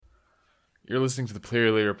You're listening to the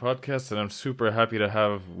Player Layer podcast, and I'm super happy to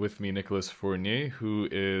have with me Nicholas Fournier, who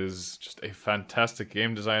is just a fantastic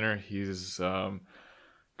game designer. He's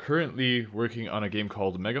currently working on a game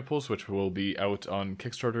called Megapulse, which will be out on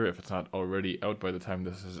Kickstarter if it's not already out by the time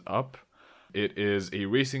this is up. It is a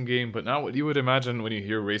racing game, but not what you would imagine when you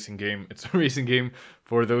hear racing game. It's a racing game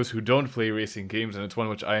for those who don't play racing games, and it's one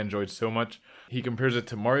which I enjoyed so much. He compares it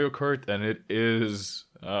to Mario Kart, and it is...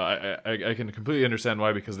 I can completely understand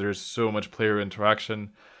why, because there's so much player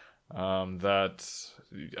interaction that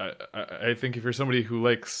I think if you're somebody who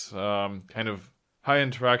likes kind of high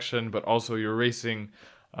interaction, but also you're racing,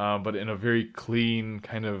 but in a very clean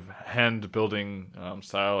kind of hand building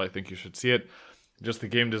style, I think you should see it. Just the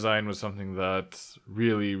game design was something that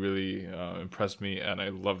really, really impressed me, and I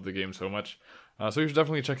loved the game so much. So you should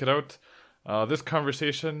definitely check it out. This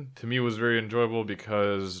conversation to me was very enjoyable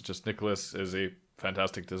because just Nicholas is a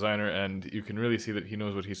fantastic designer, and you can really see that he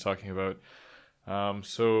knows what he's talking about.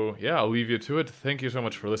 So yeah, I'll leave you to it. Thank you so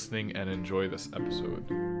much for listening, and enjoy this episode.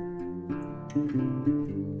 Do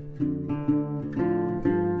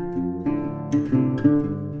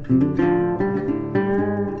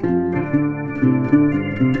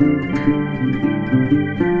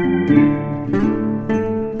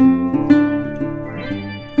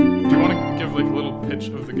you want to give like a little pitch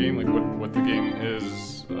of the game, like what the game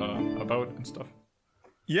is about and stuff?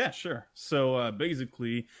 Yeah, sure. So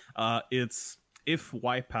basically, it's if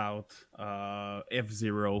Wipeout,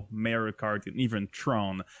 F-Zero, Mario Kart, and even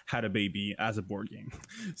Tron had a baby as a board game.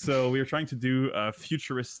 So we were trying to do a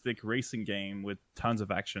futuristic racing game with tons of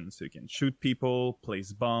action. So you can shoot people,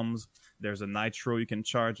 place bombs. There's a nitro you can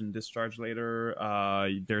charge and discharge later.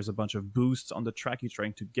 There's a bunch of boosts on the track you're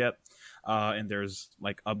trying to get. And there's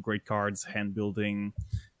like upgrade cards, hand building,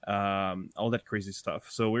 all that crazy stuff.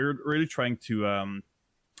 So we're really trying to...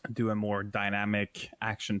 do a more dynamic,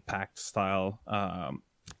 action-packed style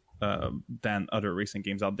than other racing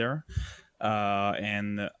games out there.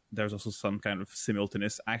 And there's also some kind of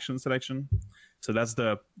simultaneous action selection. So that's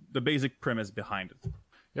the basic premise behind it.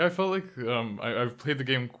 Yeah, I felt like I've played the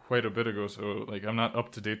game quite a bit ago, so like I'm not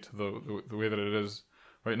up to date to the way that it is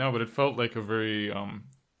right now, but it felt like a very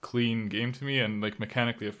clean game to me, and like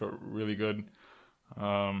mechanically it felt really good.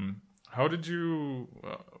 How did you...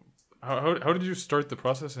 How did you start the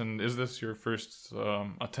process, and is this your first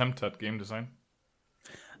attempt at game design?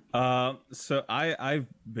 So I've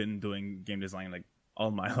been doing game design like all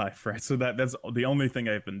my life, right? So that's the only thing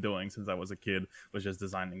I've been doing since I was a kid, was just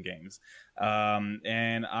designing games.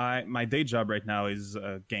 And my day job right now is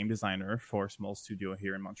a game designer for a small studio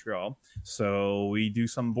here in Montreal. So we do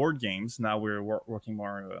some board games. Now we're working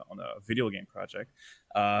more on a video game project.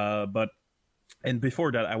 And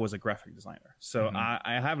before that, I was a graphic designer. So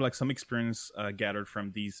I have like some experience gathered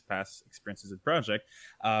from these past experiences at project.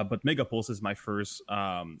 But Megapulse is my first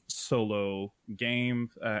solo game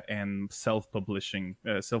and self-published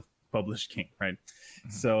game, right?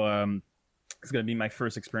 So it's going to be my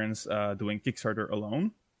first experience doing Kickstarter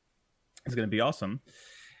alone. It's going to be awesome.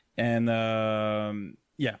 And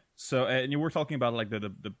yeah, so and you were talking about like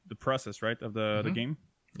the process, right, of the game?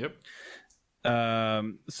 Yep.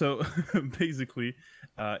 So basically,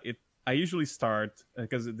 I usually start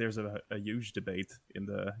because there's a huge debate in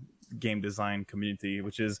the game design community,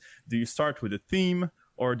 which is, do you start with a theme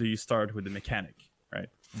or do you start with a mechanic, right?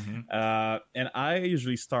 And I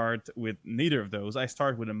usually start with neither of those. I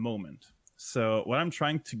start with a moment. So what I'm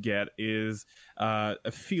trying to get is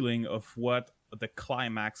a feeling of what the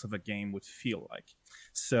climax of a game would feel like.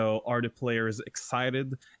 So are the players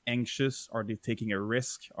excited, anxious? Are they taking a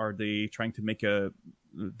risk? Are they trying to make a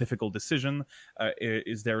difficult decision?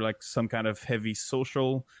 Is there like some kind of heavy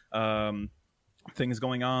social things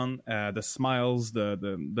going on? The smiles,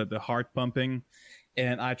 the heart pumping.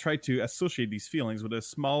 And I try to associate these feelings with a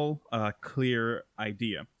small, clear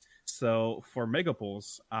idea. So for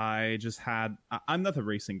Megapulse, I'm not a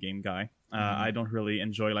racing game guy. I don't really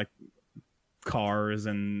enjoy like cars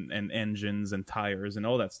and engines and tires and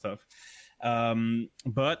all that stuff.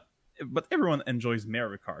 But everyone enjoys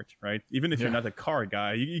Mario Kart, right? Even if you're not a car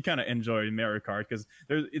guy, you kind of enjoy Mario Kart because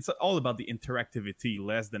it's all about the interactivity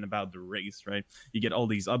less than about the race, right? You get all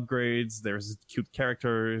these upgrades, there's cute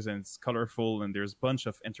characters, and it's colorful, and there's a bunch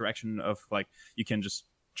of interaction of like you can just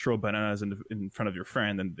throw bananas in front of your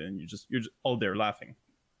friend, and then you're just all there laughing.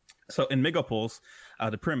 So in Megapulse,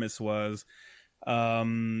 the premise was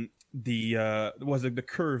the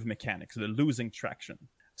curve mechanics, the losing traction.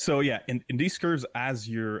 So yeah, in these curves, as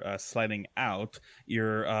you're sliding out,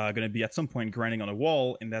 you're going to be at some point grinding on a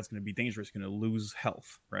wall, and that's going to be dangerous. You're going to lose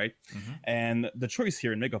health, right? Mm-hmm. And the choice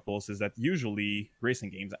here in Megapulse is that usually racing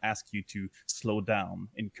games ask you to slow down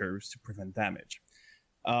in curves to prevent damage.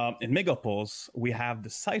 In Megapulse, we have the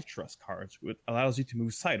side thrust cards, which allows you to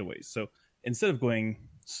move sideways. So instead of going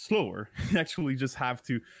slower, you actually just have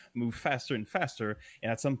to move faster and faster,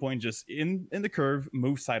 and at some point, just in the curve,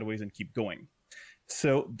 move sideways and keep going.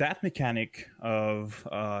 So that mechanic of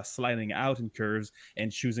sliding out in curves and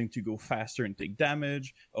choosing to go faster and take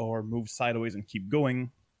damage or move sideways and keep going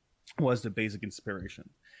was the basic inspiration.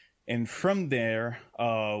 And from there,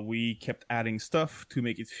 we kept adding stuff to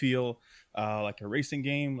make it feel like a racing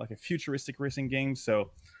game, like a futuristic racing game.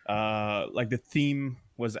 So like the theme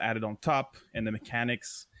was added on top, and the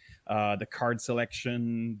mechanics, the card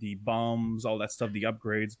selection, the bombs, all that stuff, the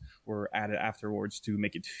upgrades were added afterwards to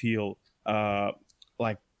make it feel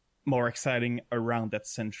like more exciting around that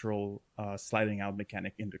central sliding out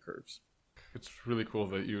mechanic in the curves. It's really cool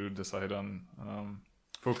that you decide on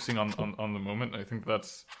focusing on the moment. I think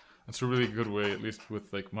that's a really good way, at least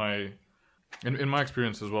with like in my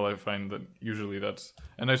experience as well. I find that usually that's,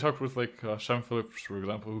 and I talked with like Sean Phillips, for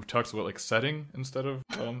example, who talks about like setting instead of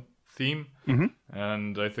theme,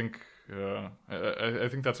 and I think I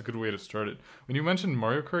think that's a good way to start it. When you mentioned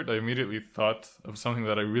Mario Kart, I immediately thought of something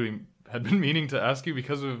that I really had been meaning to ask you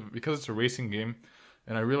because it's a racing game,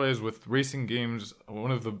 and I realized with racing games,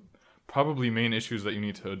 one of the probably main issues that you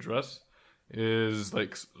need to address is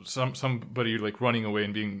like somebody like running away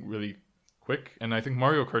and being really quick, and I think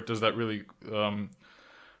Mario Kart does that really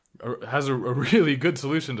has a really good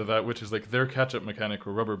solution to that, which is like their catch-up mechanic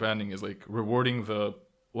or rubber banding is like rewarding the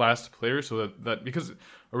last player, so that because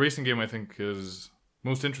a racing game I think is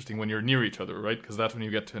most interesting when you're near each other, right? Because that's when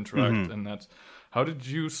you get to interact, and that's how did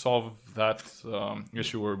you solve that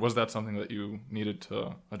issue, or was that something that you needed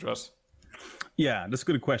to address? Yeah, that's a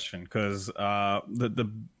good question, because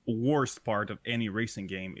the worst part of any racing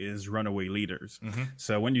game is runaway leaders.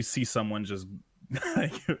 So when you see someone just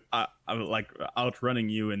like outrunning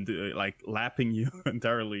you and like lapping you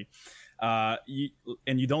entirely, and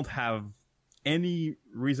you don't have any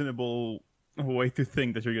reasonable way to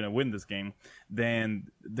think that you're going to win this game, then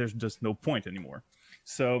there's just no point anymore.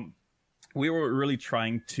 So we were really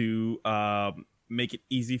trying to make it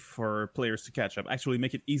easy for players to catch up. Actually,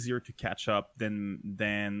 make it easier to catch up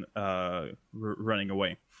than running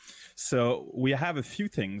away. So we have a few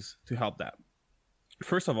things to help that.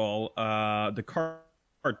 First of all, the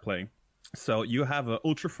card play. So you have an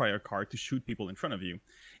Ultra Fire card to shoot people in front of you,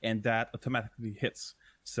 and that automatically hits.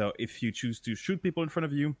 So if you choose to shoot people in front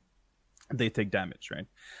of you, they take damage, right?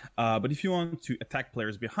 But if you want to attack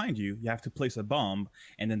players behind you, you have to place a bomb,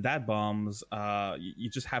 and then that bombs, you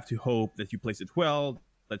just have to hope that you place it well,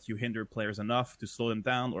 that you hinder players enough to slow them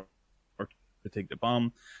down or to take the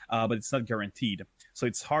bomb, but it's not guaranteed. So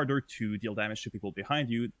it's harder to deal damage to people behind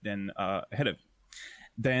you than ahead of you.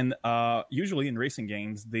 Then usually in racing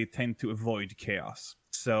games, they tend to avoid chaos.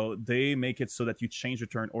 So they make it so that you change the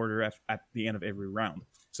turn order at the end of every round.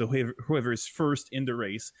 So whoever is first in the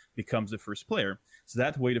race becomes the first player. So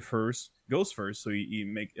that way the first goes first. So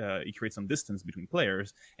he creates some distance between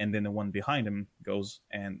players, and then the one behind him goes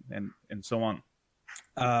and so on.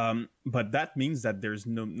 But that means that there's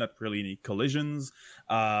not really any collisions,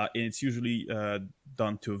 and it's usually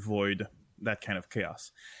done to avoid that kind of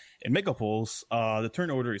chaos. In Megapulse, the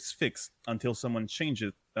turn order is fixed until someone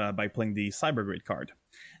changes it by playing the Cybergrade card.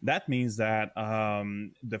 That means that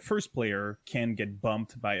the first player can get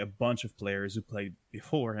bumped by a bunch of players who played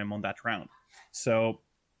before him on that round. So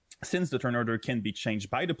since the turn order can be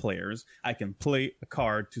changed by the players, I can play a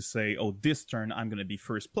card to say, oh, this turn I'm going to be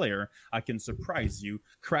first player. I can surprise you,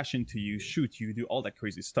 crash into you, shoot you, do all that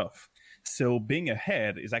crazy stuff. So being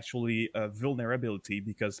ahead is actually a vulnerability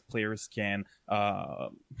because players can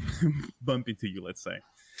bump into you, let's say.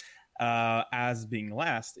 As being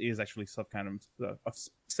last is actually some kind of a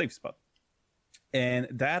safe spot. And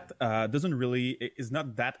that is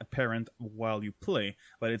not that apparent while you play,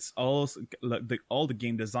 but it's also all the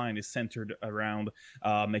game design is centered around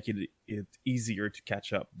making it easier to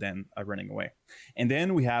catch up than running away. And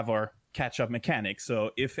then we have our catch up mechanic.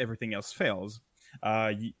 So if everything else fails,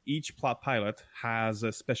 each plot pilot has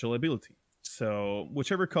a special ability. So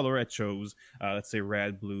whichever color I chose, let's say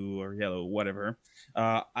red, blue, or yellow, whatever,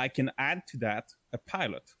 I can add to that a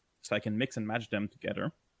pilot. So I can mix and match them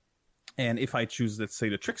together. And if I choose, let's say,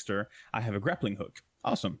 the Trickster, I have a grappling hook.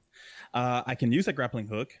 Awesome. I can use a grappling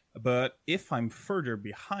hook, but if I'm further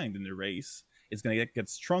behind in the race, it's going to get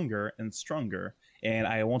stronger and stronger. and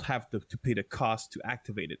I won't have to pay the cost to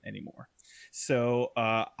activate it anymore. So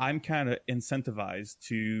I'm kind of incentivized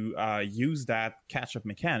to use that catch-up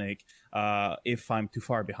mechanic if I'm too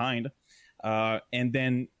far behind. And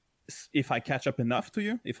then if I catch up enough to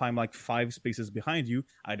you, if I'm like 5 spaces behind you,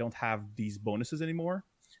 I don't have these bonuses anymore.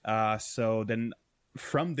 So then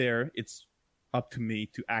from there, it's up to me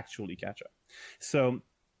to actually catch up. So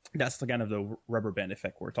that's the kind of the rubber band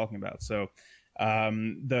effect we're talking about. So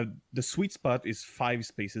the sweet spot is 5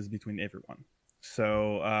 spaces between everyone.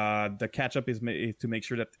 So the catch up is to make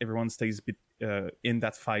sure that everyone stays in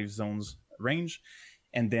that 5 zones range.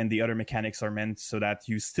 And then the other mechanics are meant so that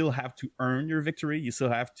you still have to earn your victory. You still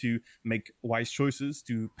have to make wise choices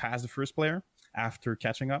to pass the first player after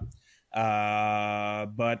catching up.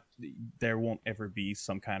 But there won't ever be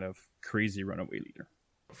some kind of crazy runaway leader.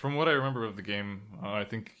 From what I remember of the game, I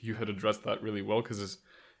think you had addressed that really well, because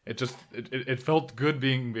it felt good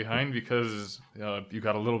being behind, because you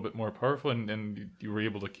got a little bit more powerful, and you were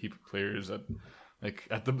able to keep players at the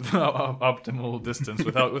optimal distance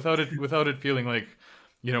without it feeling like,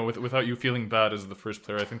 without you feeling bad as the first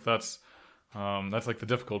player. I think that's like the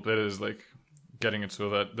difficult bit, is like getting it so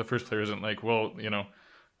that the first player isn't like, well,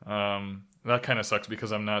 that kind of sucks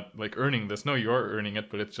because I'm not like earning this. No, you are earning it,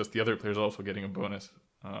 but it's just the other player's also getting a bonus.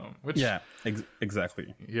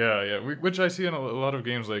 Exactly. Yeah. Which I see in a lot of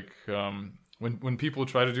games, like when people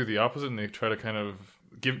try to do the opposite and they try to kind of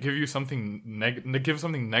give you something give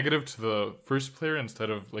something negative to the first player instead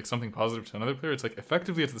of like something positive to another player. It's like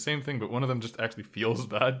effectively it's the same thing, but one of them just actually feels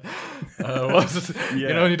bad.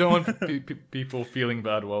 You don't want people feeling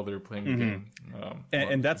bad while they're playing the game.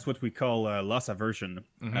 And that's what we call loss aversion.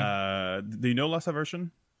 Do you know loss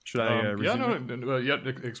aversion? Should I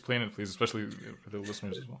explain it, please, especially for the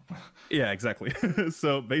listeners as well. Yeah, exactly.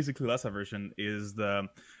 So basically, loss aversion is the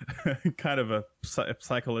kind of a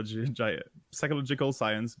psychological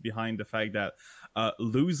science behind the fact that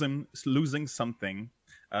losing something,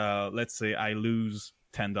 let's say I lose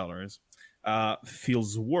 $10,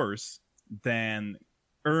 feels worse than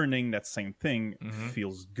earning that same thing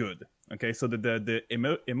feels good. Okay, so the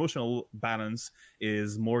emotional balance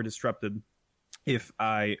is more disrupted if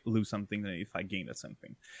I lose something than if I gain that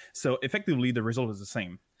something. So effectively, the result is the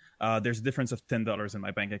same. There's a difference of $10 in my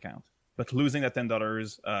bank account, but losing that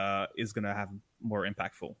 $10 is going to have more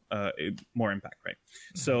impact, right?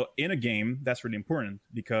 So in a game, that's really important,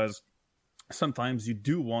 because sometimes you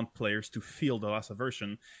do want players to feel the loss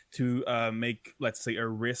aversion to make, let's say, a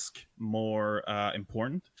risk more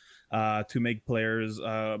important, to make players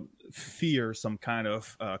fear some kind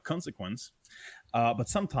of consequence. But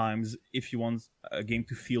sometimes if you want a game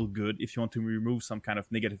to feel good, if you want to remove some kind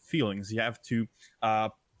of negative feelings, you have to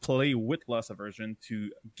play with loss aversion to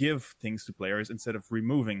give things to players instead of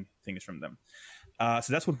removing things from them.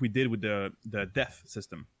 So that's what we did with the death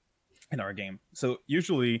system in our game. So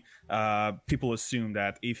usually people assume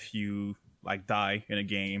that if you die in a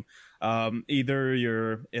game, either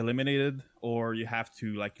you're eliminated or you have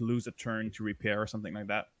to lose a turn to repair or something like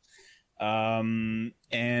that.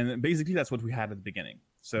 And basically that's what we had at the beginning.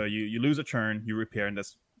 So you lose a turn, you repair, and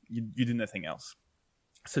you do nothing else.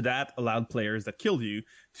 So that allowed players that killed you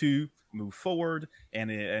to move forward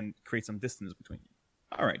and create some distance between you.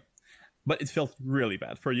 All right. But it felt really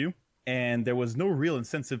bad for you, and there was no real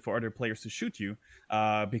incentive for other players to shoot you,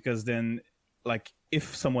 because then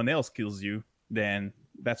if someone else kills you, then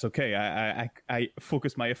that's okay. I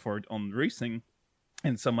focus my effort on racing,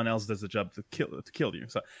 and someone else does the job to kill you.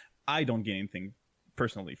 So I don't gain anything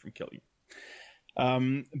personally from killing you.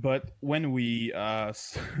 But when we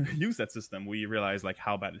use that system, we realized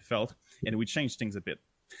how bad it felt, and we changed things a bit.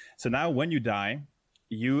 So now when you die,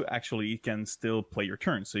 you actually can still play your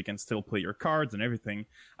turn. So you can still play your cards and everything,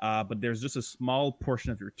 but there's just a small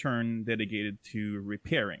portion of your turn dedicated to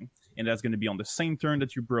repairing. And that's going to be on the same turn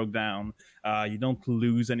that you broke down. You don't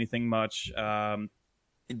lose anything much.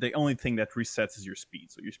 The only thing that resets is your speed.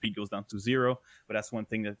 So your speed goes down to 0, but that's one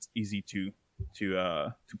thing that's easy to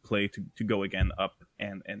play to go again up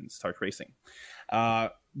and start racing.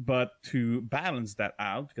 But to balance that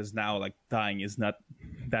out, because now dying is not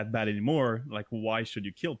that bad anymore, why should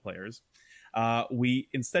you kill players? We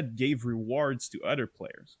instead gave rewards to other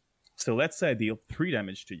players. So let's say I deal 3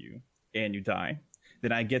 damage to you and you die,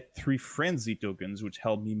 then I get 3 frenzy tokens which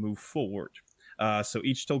help me move forward. So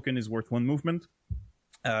each token is worth 1 movement.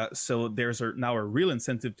 So there's now a real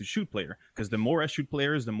incentive to shoot player, because the more I shoot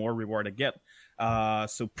players, the more reward I get.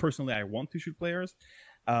 So personally, I want to shoot players.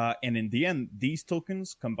 And in the end, these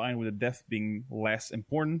tokens, combined with the death being less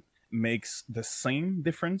important, makes the same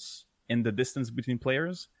difference in the distance between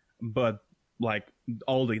players, but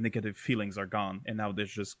all the negative feelings are gone, and now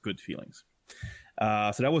there's just good feelings.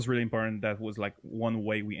 So that was really important. That was like one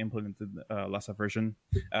way we implemented loss aversion.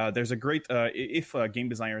 There's a great if game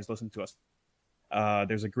designers listen to us.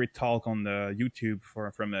 There's a great talk on the YouTube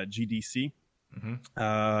from GDC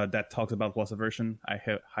that talks about loss aversion. I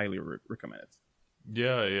highly recommend it.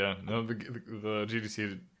 Yeah. No, the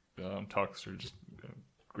GDC talks are just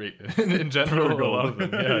great in general. A lot of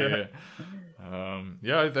them.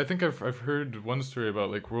 Yeah. I think I've heard one story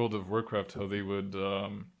about like World of Warcraft, how they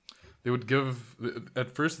would give,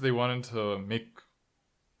 at first they wanted to make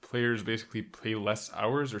players basically play less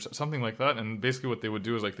hours or something like that, and basically what they would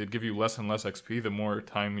do is like they'd give you less and less XP the more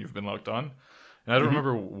time you've been locked on. And I don't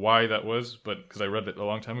remember why that was, but because I read it a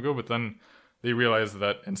long time ago. But then they realized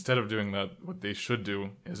that instead of doing that, what they should do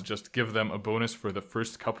is just give them a bonus for the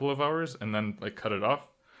first couple of hours and then like cut it off.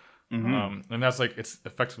 And that's like it's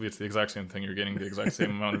the exact same thing. You're getting the exact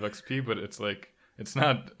same amount of XP, but it's like it's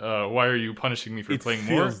not. Why are you punishing me for playing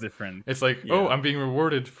more? It feels different. It's like I'm being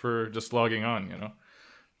rewarded for just logging on. You know.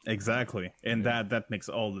 Exactly, and that makes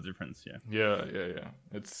all the difference. Yeah.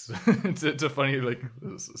 It's it's a funny like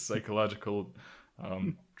psychological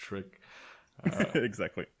trick.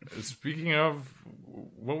 Exactly. Speaking of,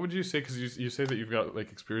 what would you say? Because you say that you've got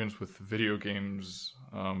like experience with video games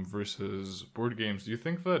versus board games. Do you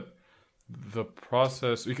think that the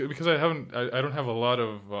process, because I don't have a lot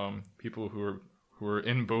of people who are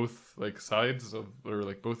in both like sides of or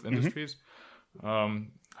like both industries.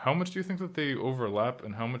 How much do you think that they overlap,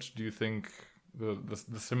 and how much do you think the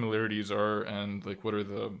similarities are, and like what are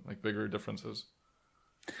the like bigger differences?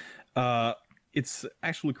 It's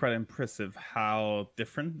actually quite impressive how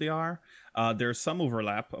different they are. There's some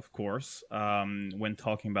overlap, of course, when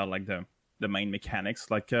talking about like the main mechanics.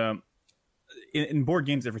 Like in board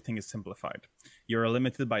games, everything is simplified. You're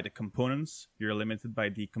limited by the components. You're limited by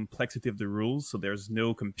the complexity of the rules. So there's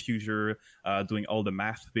no computer doing all the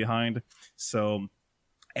math behind. So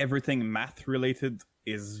everything math related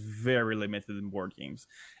is very limited in board games.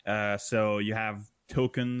 So you have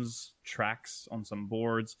tokens, tracks on some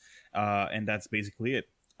boards, and that's basically it.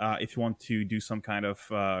 If you want to do some kind of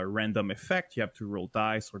random effect, you have to roll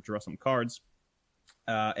dice or draw some cards.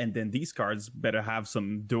 And then these cards better have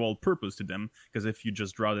some dual purpose to them, because if you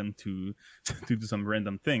just draw them to do some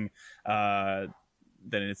random thing,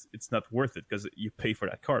 then it's not worth it, because you pay for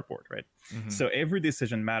that cardboard, right? So every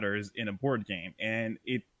decision matters in a board game, and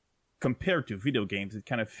it compared to video games, it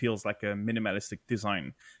kind of feels like a minimalistic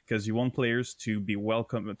design, because you want players to be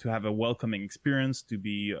welcome, to have a welcoming experience, to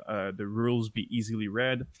be the rules be easily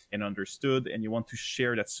read and understood, and you want to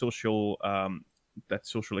share that social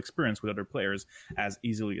experience with other players as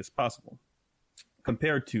easily as possible.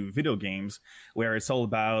 Compared to video games, where it's all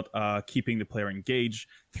about keeping the player engaged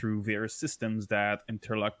through various systems that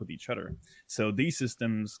interlock with each other. So these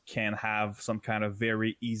systems can have some kind of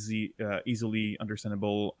very easily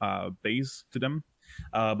understandable base to them,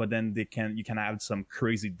 but then you can add some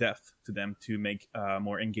crazy depth to them to make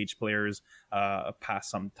more engaged players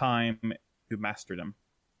pass some time to master them.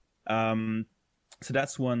 So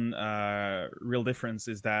that's one real difference,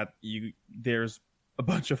 is that there's a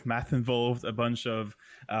bunch of math involved, a bunch of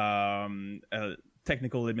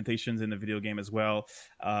technical limitations in the video game as well,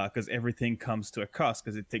 because everything comes to a cost,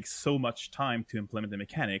 because it takes so much time to implement the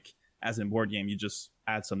mechanic. As in board game, you just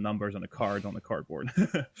add some numbers on a card on the cardboard.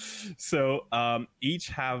 So each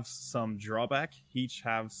have some drawback, each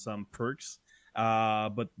have some perks,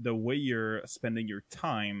 but the way you're spending your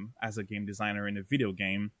time as a game designer in a video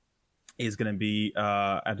game is going to be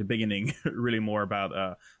at the beginning really more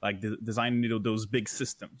about like designing those big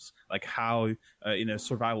systems, like how in a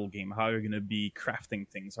survival game, how you're going to be crafting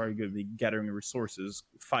things, how you're going to be gathering resources,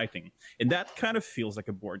 fighting, and that kind of feels like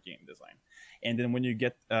a board game design. And then when you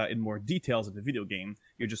get in more details of the video game,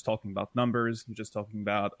 you're just talking about numbers, you're just talking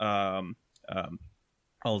about all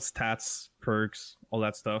stats, perks, all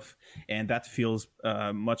that stuff, and that feels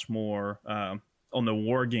much more on the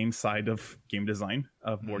war game side of game design,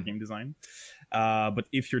 of board game design. But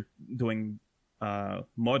if you're doing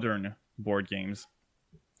modern board games,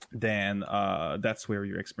 then that's where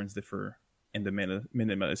your experience differ in the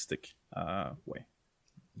minimalistic way.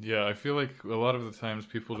 Yeah, I feel like a lot of the times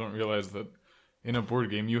people don't realize that in a board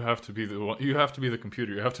game you have to be the one, you have to be the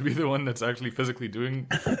computer, you have to be the one that's actually physically doing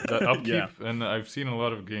that upkeep. Yeah. And I've seen a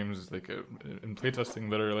lot of games like in playtesting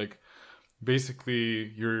that are like,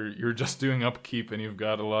 basically you're just doing upkeep, and you've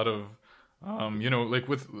got a lot of like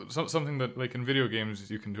with something that like in video games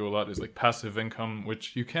you can do a lot is like passive income,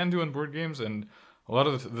 which you can do in board games, and a lot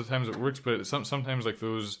of the times it works, but sometimes like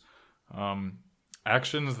those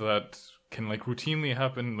actions that can like routinely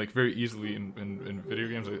happen like very easily in video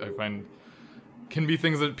games, I find can be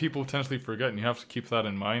things that people potentially forget, and you have to keep that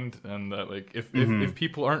in mind. And that, like, if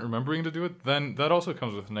people aren't remembering to do it, then that also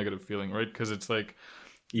comes with a negative feeling, right? Because it's like,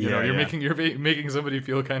 you're making somebody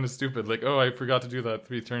feel kind of stupid, like, oh, I forgot to do that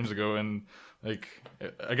 3 turns ago. And like,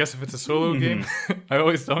 I guess if it's a solo game, I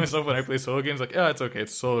always tell myself when I play solo games, like, yeah, it's okay,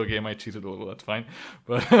 it's a solo game, I cheated a little, that's fine.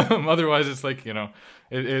 But otherwise, it's like,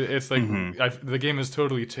 it's like the game has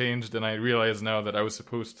totally changed, and I realize now that I was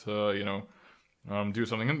supposed to, do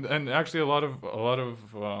something. And actually, a lot of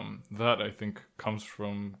that, I think, comes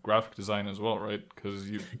from graphic design as well, right? Because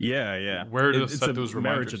where to set those reminders? It's a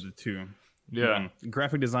marriage of the two. Yeah.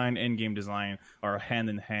 Graphic design and game design are hand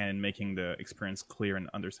in hand, making the experience clear and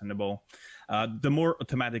understandable. The more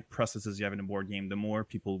automatic processes you have in a board game, the more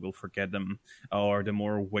people will forget them, or the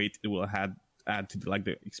more weight it will add to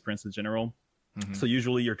the experience in general. So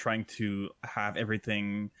usually you're trying to have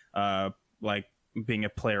everything like being a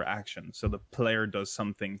player action. So the player does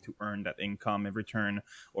something to earn that income every turn,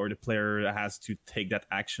 or the player has to take that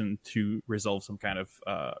action to resolve some kind of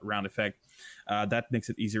round effect. That makes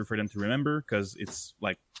it easier for them to remember, because it's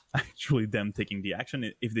like actually them taking the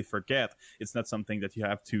action. If they forget, it's not something that you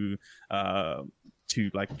have to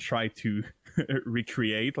like try to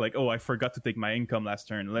recreate, like, oh, I forgot to take my income last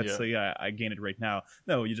turn, let's say I gain it right now.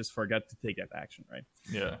 No, you just forgot to take that action, right?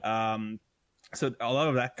 So a lot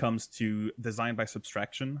of that comes to design by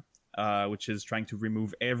subtraction, which is trying to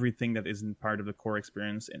remove everything that isn't part of the core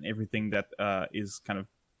experience, and everything that is kind of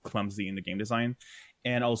clumsy in the game design.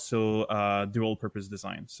 And also dual purpose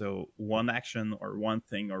design. So one action or one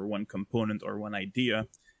thing or one component or one idea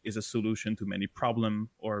is a solution to many problem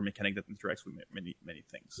or mechanic that interacts with many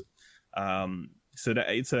things. So that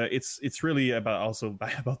it's really about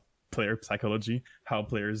player psychology, how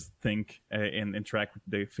players think and interact with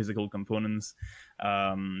the physical components.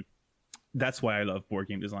 That's why I love board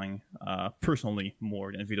game design personally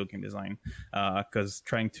more than video game design, because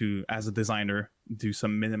trying to, as a designer, do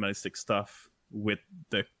some minimalistic stuff with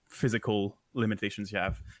the physical limitations you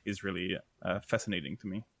have is really fascinating to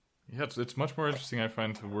me. Yeah, it's much more interesting, I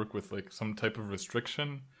find, to work with like some type of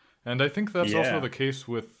restriction, and I think that's also the case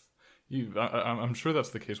with you. I'm sure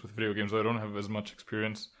that's the case with video games. I don't have as much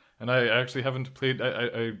experience, and I actually haven't played.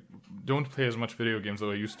 I don't play as much video games,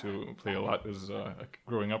 though I used to play a lot as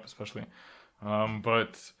growing up, especially.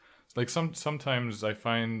 But like sometimes I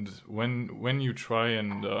find when you try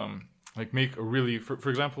and like make a really, for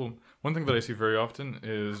example, one thing that I see very often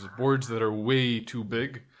is boards that are way too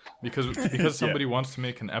big because somebody wants to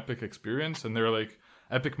make an epic experience, and they're like,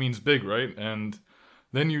 epic means big, right? And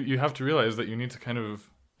then you have to realize that you need to kind of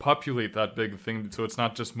populate that big thing, so it's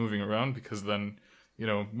not just moving around, because then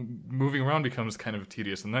moving around becomes kind of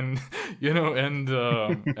tedious, and then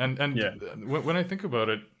when I think about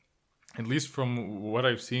it, at least from what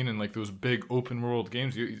I've seen in like those big open world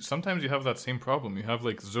games, sometimes you have that same problem. You have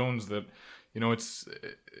like zones that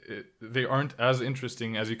they aren't as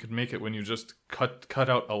interesting as you could make it when you just cut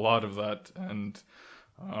out a lot of that and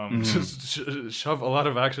just shove a lot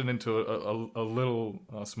of action into a little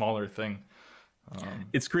smaller thing.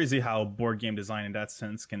 It's crazy how board game design in that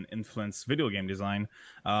sense can influence video game design,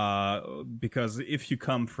 because if you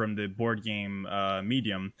come from the board game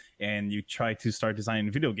medium and you try to start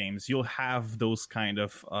designing video games, you'll have those kind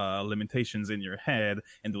of limitations in your head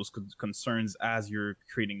and those concerns as you're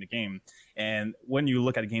creating the game. And when you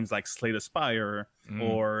look at games like Slay the Spire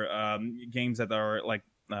or games that are like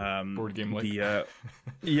board game like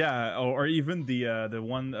or even the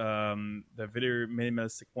one the very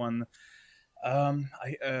minimalistic one,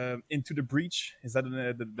 Into the Breach, is that the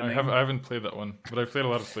name? I haven't played that one, but I've played a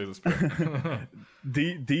lot of Slay the Spire.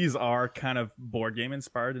 These are kind of board game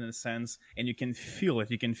inspired in a sense, and you can feel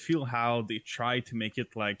it. You can feel how they try to make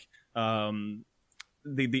it like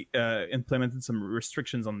they implemented some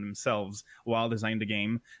restrictions on themselves while designing the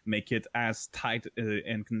game, make it as tight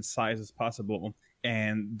and concise as possible.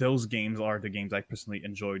 And those games are the games I personally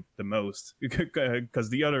enjoyed the most,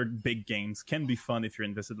 because the other big games can be fun if you're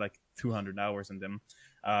invested like 200 hours in them,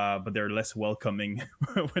 but they're less welcoming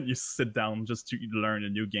when you sit down just to learn a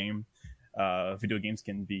new game. Video games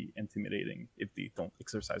can be intimidating if they don't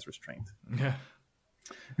exercise restraint. Yeah.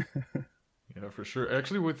 Yeah, for sure.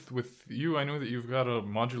 Actually, with you, I know that you've got a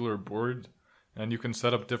modular board and you can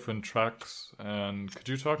set up different tracks. And could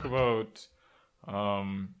you talk about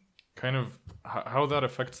kind of how that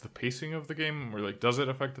affects the pacing of the game, or like, does it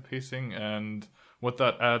affect the pacing, and what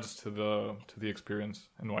that adds to the experience,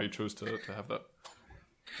 and why you chose to have that?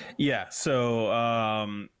 Yeah, so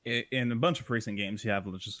in a bunch of racing games, you have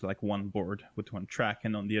just like one board with one track,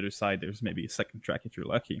 and on the other side, there's maybe a second track if you're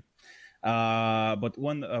lucky. But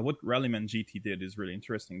what Rallyman GT did is really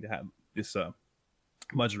interesting. They had this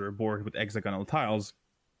modular board with hexagonal tiles,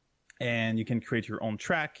 and you can create your own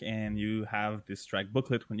track, and you have this track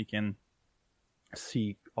booklet when you can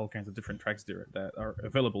see all kinds of different tracks there that are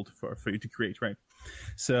available for you to create, right?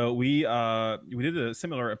 So we did a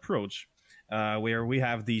similar approach where we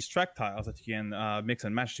have these track tiles that you can mix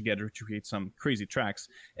and match together to create some crazy tracks.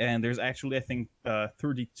 And there's actually, I think,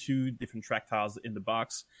 32 different track tiles in the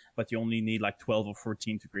box, but you only need like 12 or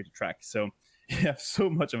 14 to create a track. So you have so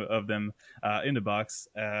much of them in the box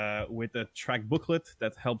with a track booklet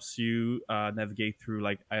that helps you navigate through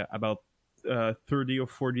like about 30 or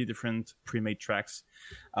 40 different pre-made tracks.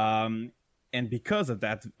 And because of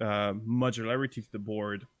that modularity to the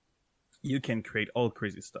board, you can create all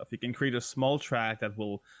crazy stuff. You can create a small track that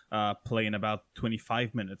will play in about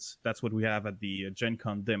 25 minutes. That's what we have at the Gen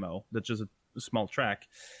Con demo. That's just a small track.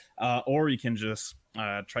 Or you can just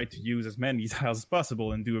try to use as many tiles as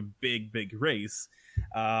possible and do a big race.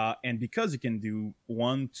 And because you can do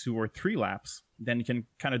 1, 2, or 3 laps, then you can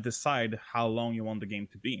kind of decide how long you want the game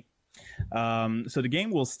to be. So the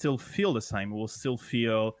game will still feel the same. It will still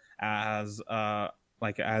feel as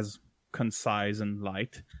concise and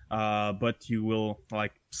light, but you will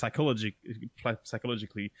like psychologically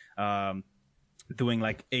doing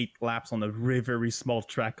like 8 laps on a very small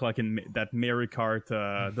track, like in that Mario Kart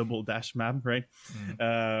double dash map, right?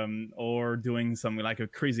 Or doing something like a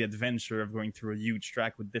crazy adventure of going through a huge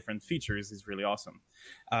track with different features is really awesome.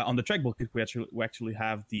 On the track booklet, we actually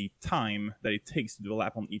have the time that it takes to do a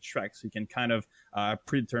lap on each track, so you can kind of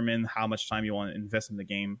predetermine how much time you want to invest in the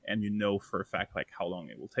game, and you know for a fact like how long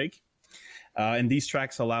it will take. And these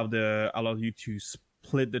tracks allow you to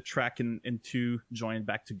split the track into join it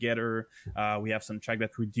back together. We have some track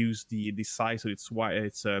that reduce the size, so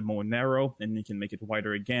it's more narrow, and you can make it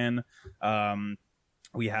wider again.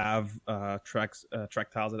 We have track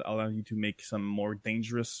tiles that allow you to make some more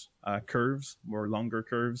dangerous curves, more longer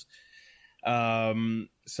curves.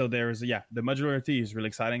 So there's the modularity is really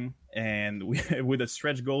exciting, and with the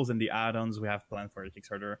stretch goals and the add-ons we have planned for the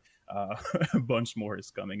Kickstarter, a bunch more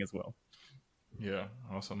is coming as well. Yeah,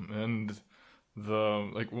 awesome. And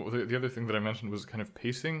the other thing that I mentioned was kind of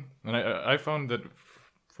pacing, and I found that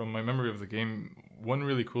from my memory of the game, one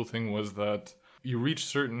really cool thing was that you reach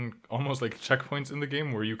certain almost like checkpoints in the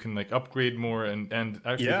game where you can like upgrade more, and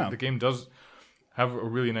actually the game does have a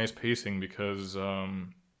really nice pacing because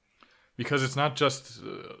it's not just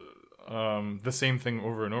the same thing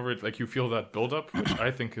over and over. It's like you feel that build up, which I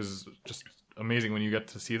think is just amazing when you get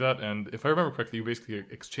to see that. And if I remember correctly, you basically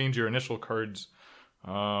exchange your initial cards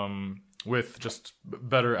with just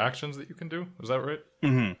better actions that you can do. Is that right?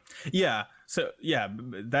 Mm-hmm. Yeah. So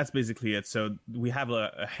that's basically it. So we have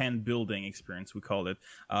a hand building experience, we call it,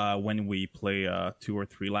 when we play 2 or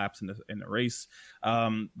 3 laps in a race.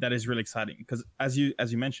 That is really exciting because as you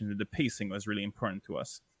mentioned, the pacing was really important to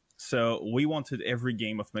us. So we wanted every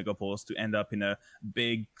game of Megapolis to end up in a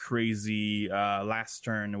big, crazy last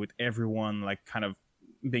turn with everyone like kind of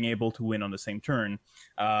being able to win on the same turn.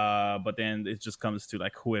 But then it just comes to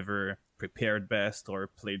like whoever prepared best or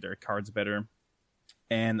played their cards better.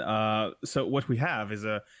 And so what we have is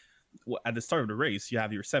at the start of the race, you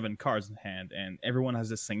have your 7 cards in hand, and everyone has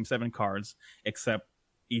the same 7 cards, except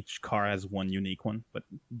each card has one unique one, but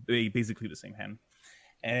basically the same hand.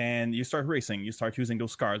 And you start racing, you start using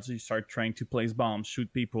those cards, you start trying to place bombs,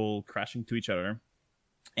 shoot people, crashing to each other.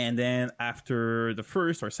 And then after the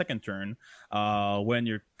first or second turn, when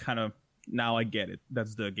you're kind of, now I get it,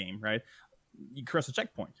 that's the game, right? You cross a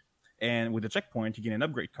checkpoint. And with the checkpoint, you get an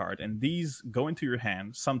upgrade card. And these go into your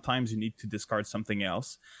hand. Sometimes you need to discard something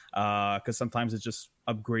else, because sometimes it's just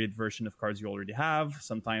upgraded version of cards you already have.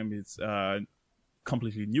 Sometimes it's a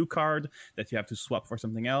completely new card that you have to swap for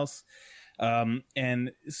something else.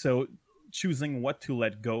 And so choosing what to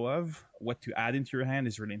let go of, what to add into your hand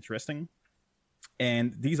is really interesting.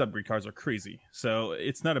 And these upgrade cards are crazy. So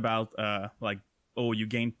it's not about you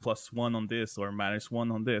gain +1 on this or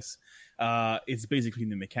 -1 on this. It's basically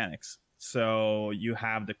new mechanics. So you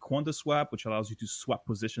have the Quanta Swap, which allows you to swap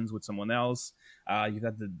positions with someone else. You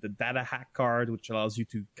have the Data Hack card, which allows you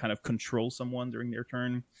to kind of control someone during their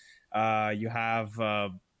turn. You have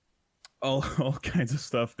all kinds of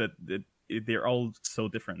stuff that they're all so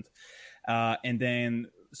different. And then,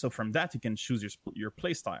 so from that, you can choose your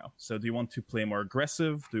play style. So do you want to play more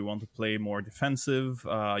aggressive? Do you want to play more defensive?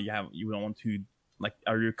 You don't want to, like,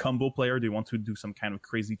 are you a combo player? Do you want to do some kind of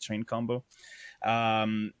crazy chain combo?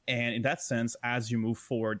 And in that sense, as you move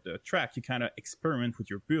forward the track, you kind of experiment with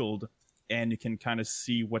your build, and you can kind of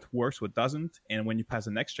see what works, what doesn't. And when you pass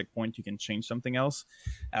the next checkpoint, you can change something else.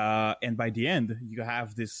 And by the end, you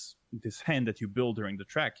have this hand that you build during the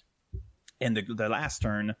track. And the last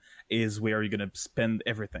turn is where you're going to spend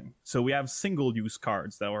everything. So we have single-use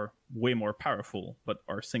cards that are way more powerful, but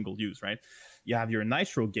are single-use, right? You have your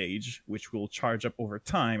nitro gauge, which will charge up over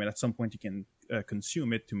time, and at some point you can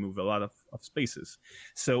consume it to move a lot of spaces.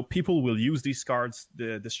 So people will use these cards,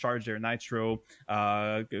 discharge their nitro,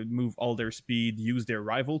 move all their speed, use their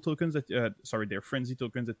rival tokens, their frenzy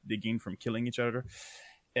tokens that they gain from killing each other.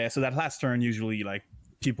 So that last turn, usually, like,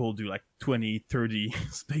 people do like 20, 30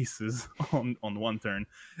 spaces on one turn,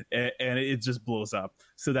 and it just blows up.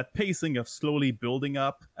 So that pacing of slowly building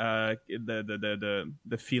up, the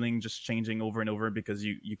feeling just changing over and over because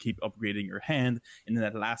you keep upgrading your hand, and then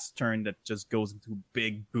that last turn that just goes into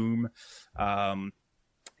big boom,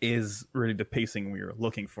 is really the pacing we are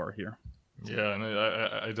looking for here. Yeah, and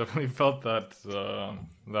I definitely felt that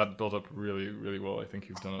that built up really, really well. I think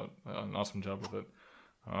you've done an awesome job with it.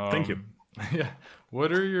 Thank you. Yeah.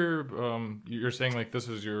 What are your you're saying like this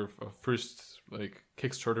is your first like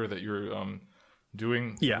Kickstarter that you're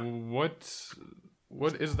doing? Yeah.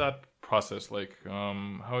 What is that process like?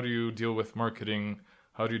 How do you deal with marketing?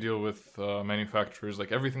 How do you deal with manufacturers?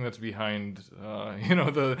 Like everything that's behind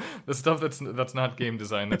the stuff that's not game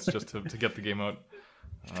design, that's just to get the game out.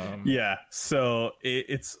 Yeah. So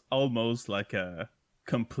it's almost like a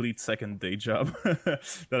complete second day job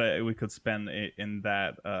that we could spend in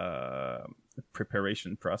that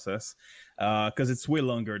preparation process, because it's way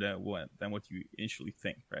longer than what you initially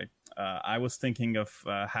think, right? I was thinking of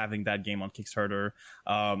having that game on Kickstarter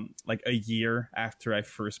like a year after I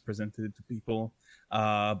first presented it to people,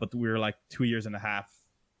 but we're like 2 years and a half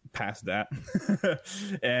past that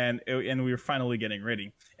and we were finally getting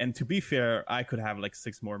ready. And to be fair, I could have like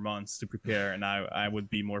 6 more months to prepare, and I would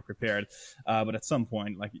be more prepared, but at some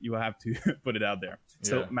point, like, you have to put it out there.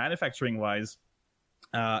 So manufacturing wise,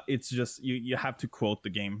 it's just you have to quote the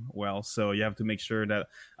game well. So you have to make sure that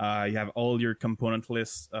you have all your component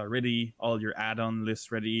lists ready, all your add-on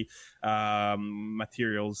lists ready,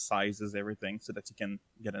 materials, sizes, everything, so that you can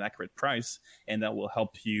get an accurate price, and that will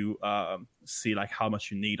help you see like how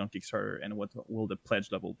much you need on Kickstarter and what will the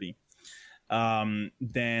pledge level be.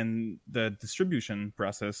 Then the distribution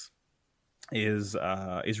process is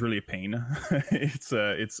really a pain.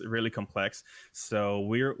 It's really complex. So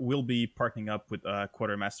we'll be partnering up with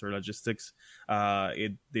Quartermaster Logistics.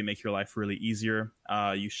 They make your life really easier.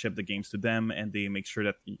 You ship the games to them, and they make sure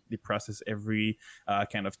that they process every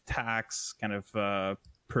kind of tax, kind of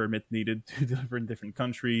permit needed to deliver in different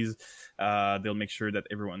countries. They'll make sure that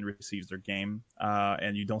everyone receives their game,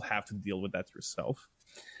 and you don't have to deal with that yourself.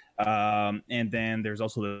 And then there's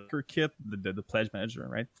also the kit, the pledge manager,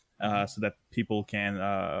 right? So that people can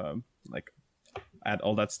like add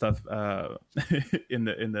all that stuff in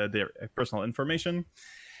their personal information.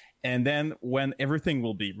 And then when everything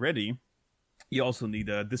will be ready, you also need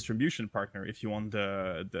a distribution partner if you want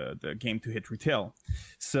the game to hit retail.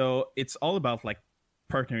 So it's all about like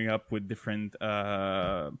partnering up with different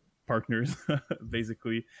partners,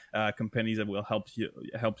 basically companies that will help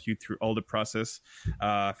you through all the process,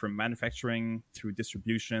 from manufacturing through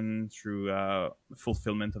distribution through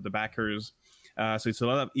fulfillment of the backers. So it's a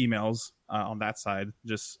lot of emails on that side,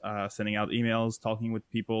 just sending out emails, talking with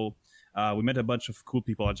people. We met a bunch of cool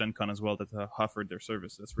people at Gen Con as well that offered their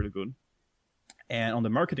service. That's really good. And on the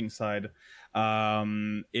marketing side,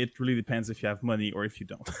 it really depends if you have money or if you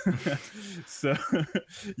don't. So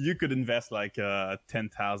you could invest like $10,000,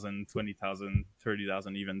 $20,000,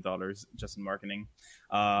 $30,000 even dollars just in marketing.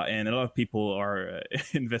 And a lot of people are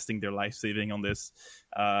investing their life saving on this.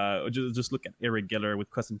 Just look at Eric Geller with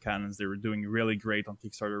Custom Cannons. They were doing really great on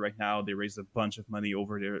Kickstarter right now. They raised a bunch of money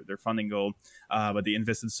over their funding goal, but they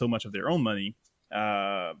invested so much of their own money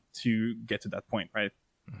to get to that point, right?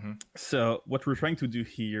 Mm-hmm. So what we're trying to do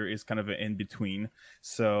here is kind of an in-between.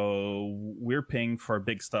 So we're paying for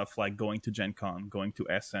big stuff like going to Gen Con, going to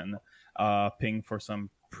Essen, paying for some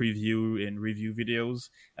preview and review videos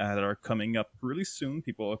that are coming up really soon.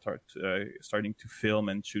 People are starting to film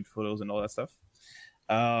and shoot photos and all that stuff.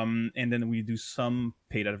 And then we do some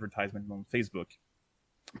paid advertisement on Facebook.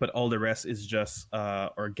 But all the rest is just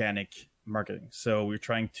organic marketing. So we're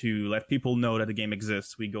trying to let people know that the game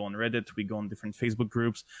exists. We go on Reddit, we go on different Facebook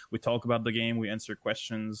groups, we talk about the game, we answer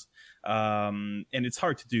questions, and it's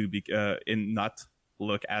hard to do and not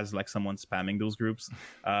look as like someone spamming those groups,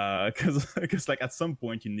 because like at some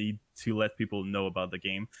point you need to let people know about the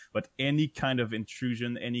game. But any kind of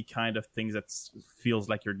intrusion, any kind of things that feels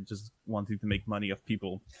like you're just wanting to make money off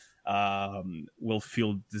people will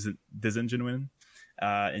feel disingenuine.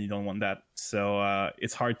 And you don't want that. So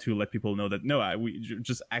it's hard to let people know that we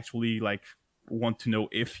just actually like want to know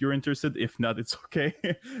if you're interested. If not, it's okay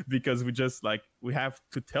because we have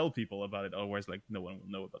to tell people about it. Otherwise, like no one will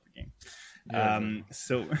know about the game. Yeah,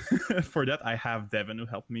 So for that, I have Devin who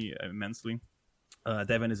helped me immensely.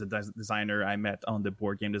 Devin is a designer I met on the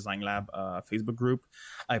Board Game Design Lab Facebook group.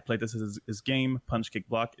 I played this as his game, Punch Kick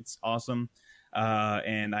Block. It's awesome.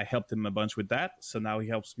 And I helped him a bunch with that. So now he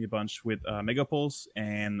helps me a bunch with Megapulse.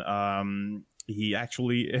 And he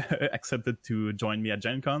actually accepted to join me at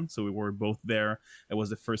Gen Con. So we were both there. It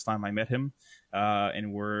was the first time I met him.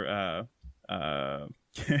 And we're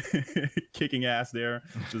kicking ass there.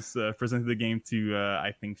 Just presented the game to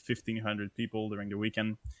I think 1,500 people during the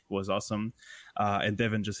weekend. It was awesome. And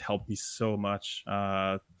Devin just helped me so much,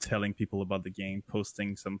 telling people about the game,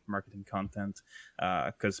 posting some marketing content,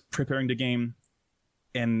 because preparing the game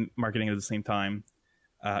and marketing at the same time,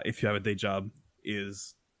 if you have a day job,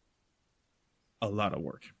 is a lot of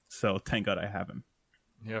work. So thank God I have him.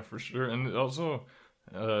 Yeah, for sure. And also,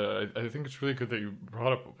 I think it's really good that you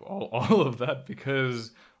brought up all of that,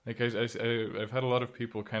 because like I've had a lot of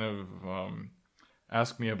people kind of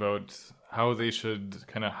ask me about how they should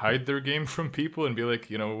kind of hide their game from people and be like,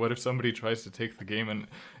 what if somebody tries to take the game, and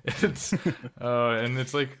it's and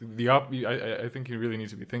it's like I think you really need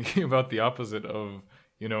to be thinking about the opposite of,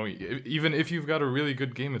 even if you've got a really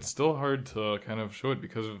good game, it's still hard to kind of show it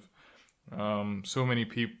because of so many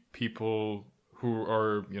people who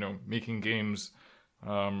are making games.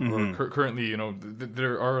 Or currently,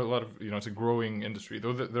 there are a lot of, it's a growing industry,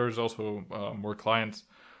 though there's also more clients.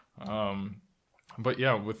 But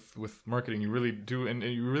yeah, with marketing, you really do, and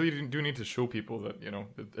you really do need to show people that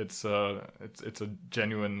it's a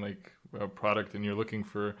genuine product, and you're looking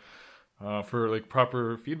for like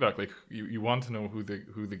proper feedback. Like you want to know who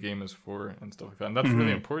the game is for and stuff like that, and that's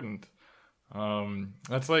really important.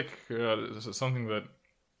 That's like something that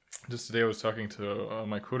just today I was talking to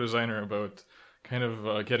my co-designer about. Kind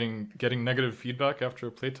of getting negative feedback after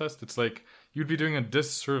a playtest. It's like you'd be doing a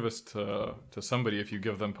disservice to somebody if you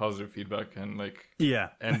give them positive feedback and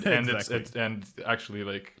exactly. it's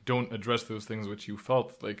actually don't address those things which you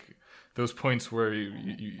felt, like those points where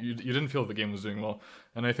you didn't feel the game was doing well.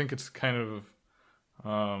 And I think it's kind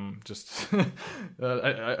of just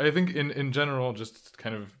I think in general, just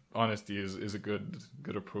kind of honesty is a good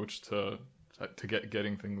approach to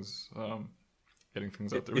getting things. Getting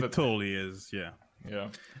things out there. It totally is, yeah. Yeah.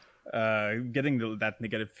 Getting that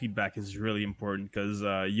negative feedback is really important because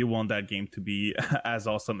you want that game to be as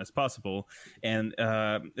awesome as possible. And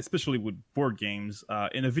especially with board games,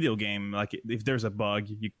 in a video game, like if there's a bug,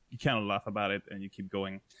 you kind of laugh about it and you keep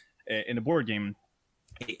going. In a board game,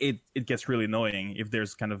 it gets really annoying if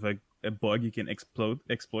there's kind of a bug you can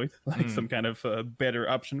exploit, like some kind of better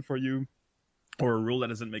option for you, or a rule that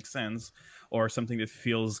doesn't make sense, or something that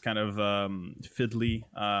feels kind of fiddly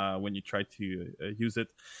when you try to use it.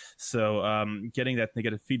 So getting that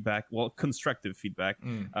negative feedback, constructive feedback,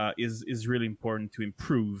 is really important to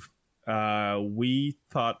improve. We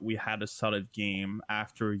thought we had a solid game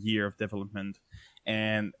after a year of development,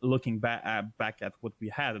 and looking back at what we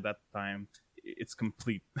had at that time, it's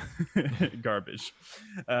complete garbage.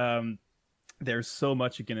 There's so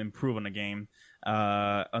much you can improve on a game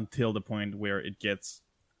until the point where it gets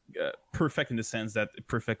perfect, in the sense that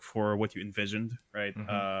perfect for what you envisioned, right?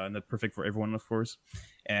 Not perfect for everyone, of course.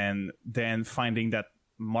 And then finding that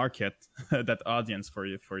market, that audience for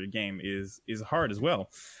your game is hard as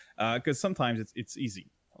well, because sometimes it's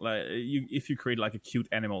easy. Like if you create like a cute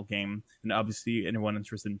animal game, then obviously anyone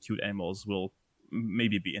interested in cute animals will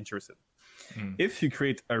maybe be interested. If you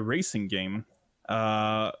create a racing game,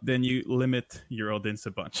 then you limit your audience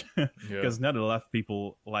a bunch, because not a lot of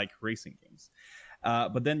people like racing games.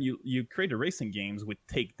 But then you create a racing games with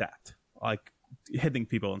take that, like hitting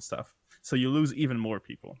people and stuff. So you lose even more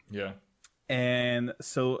people. Yeah. And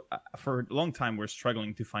so for a long time, we're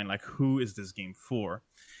struggling to find like, who is this game for?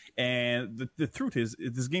 And the truth is,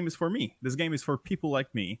 this game is for me. This game is for people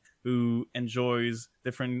like me who enjoys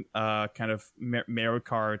different kind of Mario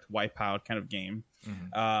Kart, Wipeout kind of game,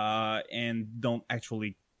 and don't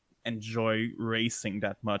actually enjoy racing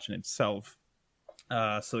that much in itself.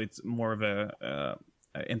 So it's more of a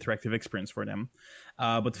interactive experience for them.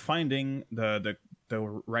 But finding the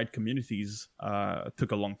right communities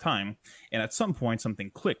took a long time. And at some point,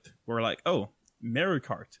 something clicked. We're like, oh, Mario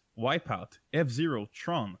Kart, Wipeout, F-Zero,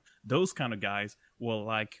 Tron, those kind of guys will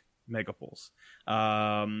like Megapulse.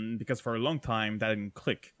 Because for a long time, that didn't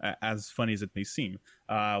click, as funny as it may seem.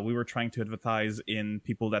 We were trying to advertise in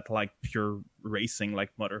people that like pure racing, like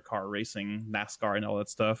motor car racing, NASCAR and all that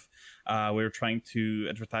stuff. We were trying to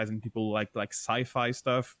advertise in people like sci-fi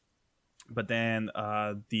stuff. But then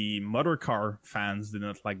the motor car fans did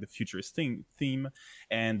not like the futurist theme,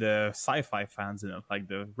 and the sci-fi fans did not like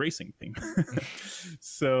the racing theme.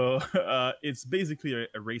 So it's basically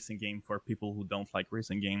a racing game for people who don't like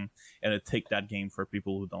racing game, and a take that game for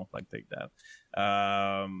people who don't like take that.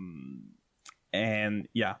 And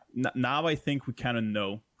yeah, now I think we kind of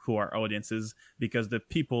know who our audience is, because the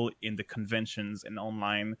people in the conventions and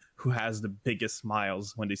online who has the biggest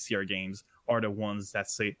smiles when they see our games are the ones that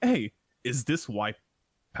say, "Hey, is this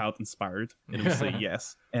Wipeout inspired?" And we say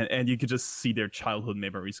yes, and you could just see their childhood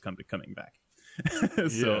memories coming back.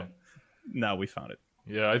 So now we found it.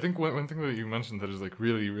 Yeah, I think one thing that you mentioned that is like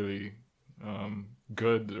really, really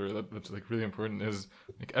good, or that's like really important, is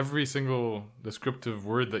like every single descriptive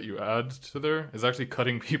word that you add to there is actually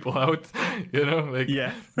cutting people out. You know, like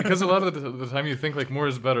because a lot of the time you think like more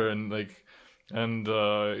is better, and like. And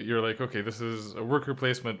you're like, okay, this is a worker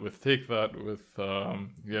placement with take that, with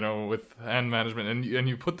with hand management, and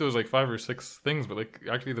you put those like 5 or 6 things, but like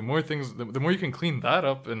actually the more things, the more you can clean that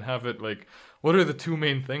up and have it like, what are the 2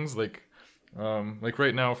 main things? Like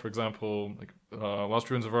right now, for example, like Lost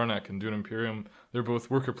Ruins of Arnak and Dune Imperium, they're both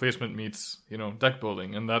worker placement meets deck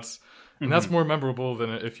building, and that's more memorable than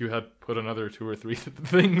if you had put another 2 or 3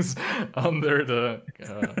 things on there to,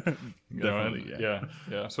 Definitely,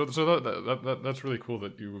 yeah. So that's really cool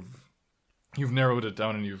that you've narrowed it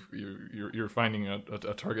down, and you're finding a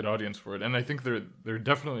target audience for it, and I think there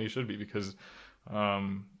definitely should be, because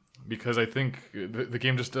I think the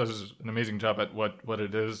game just does an amazing job at what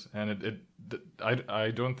it is, and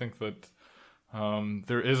I don't think that.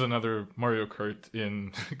 There is another Mario Kart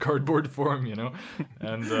in cardboard form, and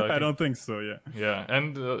I don't think so. Yeah,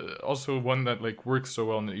 and also one that like works so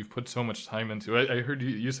well and that you've put so much time into. I heard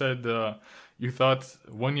you said you thought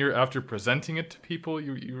 1 year after presenting it to people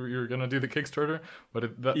you're gonna do the Kickstarter,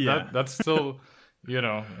 but that's still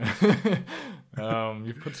you've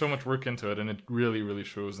put so much work into it, and it really, really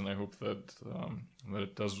shows. And I hope that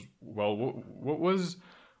it does well. What was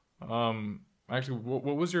Actually,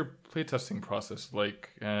 what was your playtesting process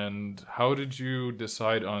like, and how did you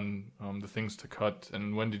decide on the things to cut,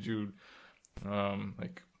 and when did you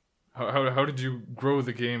how did you grow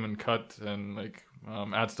the game and cut and like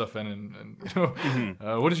add stuff in, and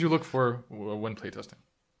what did you look for when playtesting?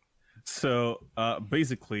 So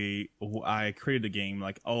basically, I created a game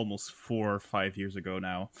like almost 4 or 5 years ago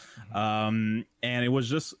now, and it was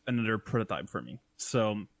just another prototype for me.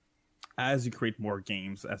 So as you create more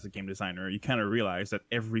games as a game designer, you kind of realize that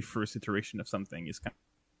every first iteration of something is kind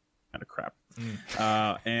of crap.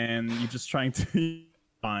 And you're just trying to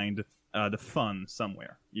find the fun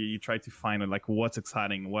somewhere. You try to find like what's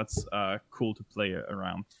exciting, what's cool to play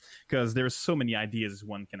around, because there's so many ideas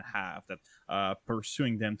one can have that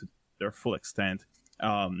pursuing them to their full extent,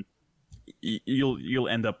 you'll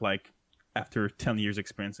end up like after 10 years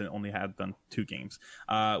experience and only had done 2 games,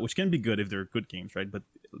 which can be good if they're good games, right? But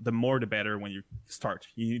the more the better when you start.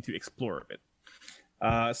 You need to explore a bit.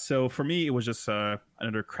 So for me, it was just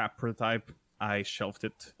another crap prototype. I shelved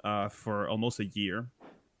it for almost a year.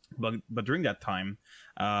 But during that time,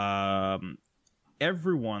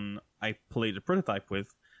 everyone I played the prototype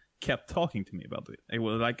with kept talking to me about it. They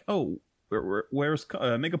were like, oh, where's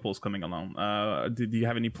Megapulse coming along? Do you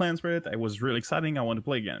have any plans for it? It was really exciting. I want to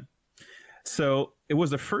play again. So it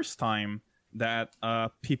was the first time that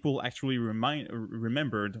people actually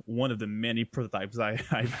remembered one of the many prototypes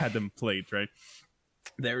I've had them played, right?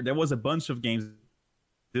 There was a bunch of games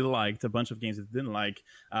they liked, a bunch of games they didn't like,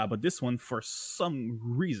 but this one, for some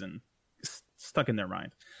reason, stuck in their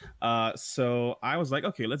mind. So I was like,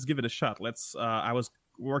 okay, let's give it a shot. I was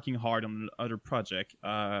working hard on another project,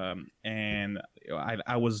 and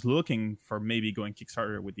I was looking for maybe going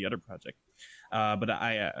Kickstarter with the other project, but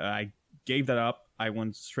I gave that up. I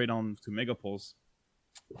went straight on to Megapulse,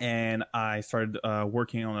 and I started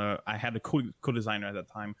working on I had a co-designer at that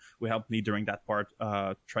time who helped me during that part,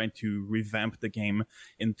 trying to revamp the game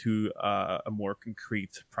into a more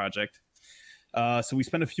concrete project. So we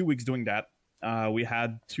spent a few weeks doing that. We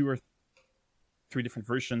had 2 or 3 different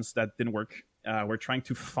versions that didn't work. We're trying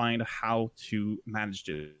to find how to manage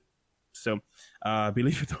it. So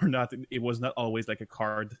believe it or not, it was not always like a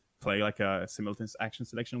card play, like a simultaneous action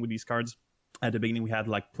selection with these cards. At the beginning, we had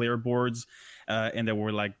like player boards, and there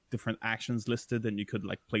were like different actions listed, and you could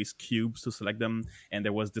like place cubes to select them. And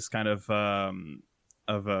there was this kind of I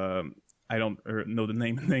don't know the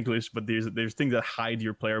name in English, but there's things that hide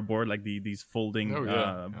your player board, like these folding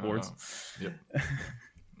boards. Yep.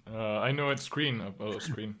 I know it's screen.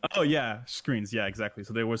 Screen. Oh yeah, screens. Yeah, exactly.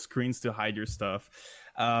 So there were screens to hide your stuff,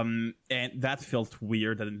 and that felt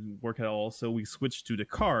weird. That didn't work at all. So we switched to the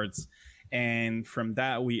cards. And from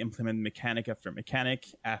that, we implemented mechanic after mechanic.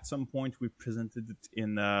 At some point, we presented it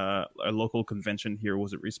in a local convention here. It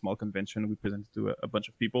was a very small convention. We presented to a bunch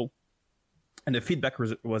of people. And the feedback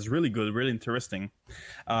was really good, really interesting.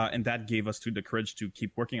 And that gave us the courage to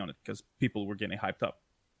keep working on it because people were getting hyped up.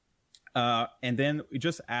 And then we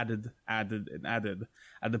just added at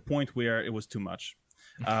the point where it was too much.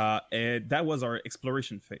 That was our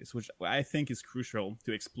exploration phase, which I think is crucial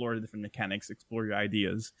to explore the different mechanics, explore your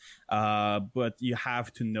ideas. But you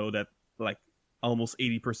have to know that like almost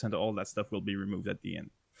 80% of all that stuff will be removed at the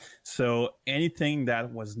end. So anything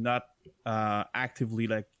that was not actively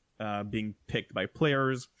like being picked by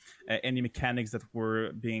players, any mechanics that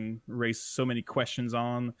were being raised so many questions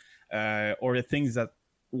on, or the things that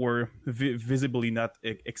were visibly not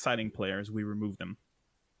exciting players, we removed them.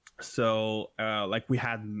 So, like we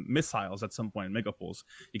had missiles at some point in Megapulse.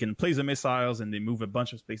 You can place the missiles and they move a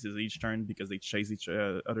bunch of spaces each turn because they chase each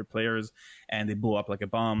other players and they blow up like a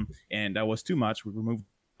bomb. And that was too much. We removed.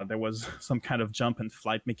 There was some kind of jump and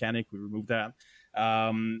flight mechanic. We removed that.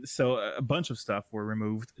 So a bunch of stuff were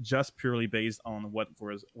removed just purely based on what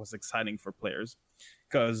was exciting for players,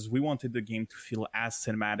 because we wanted the game to feel as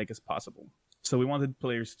cinematic as possible. So we wanted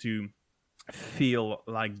players to feel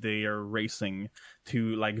like they are racing,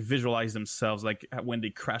 to like visualize themselves, like when they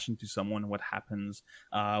crash into someone, what happens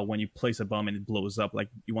when you place a bomb and it blows up. Like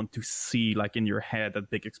you want to see like in your head that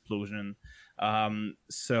big explosion.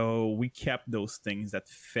 So we kept those things that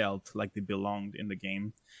felt like they belonged in the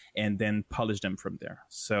game and then polished them from there.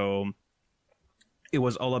 So it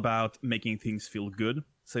was all about making things feel good.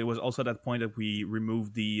 So it was also at that point that we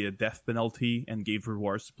removed the death penalty and gave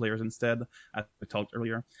rewards to players instead, as we talked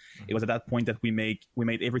earlier. Mm-hmm. It was at that point that we made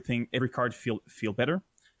every card feel better.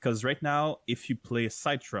 Because right now, if you play a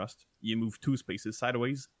side thrust, you move 2 spaces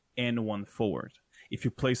sideways and 1 forward. If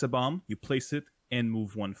you place a bomb, you place it and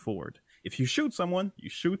move 1 forward. If you shoot someone, you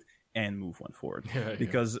shoot and move 1 forward.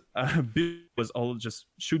 Because B was all just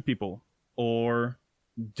shoot people or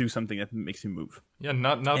do something that makes you move. Yeah,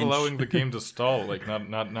 not allowing the game to stall, like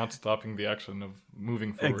not stopping the action of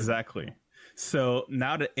moving forward. Exactly. So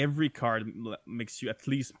now that every card makes you at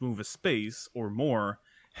least move a space or more,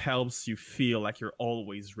 helps you feel like you're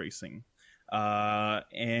always racing.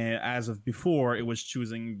 And as of before, it was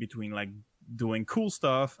choosing between like doing cool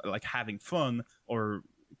stuff, like having fun, or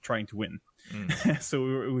trying to win.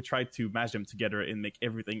 So we tried to match them together and make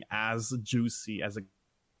everything as juicy, as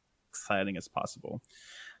exciting as possible.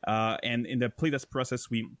 And in the playtest process,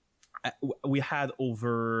 we had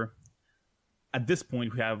over, at this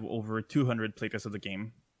point, we have over 200 playtests of the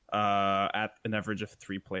game at an average of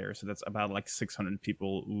 3 players. So that's about like 600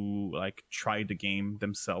 people who like tried the game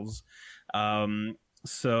themselves.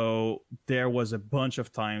 So there was a bunch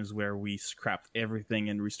of times where we scrapped everything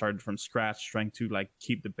and restarted from scratch, trying to like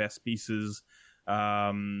keep the best pieces.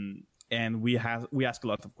 And we ask a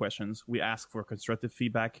lot of questions. We ask for constructive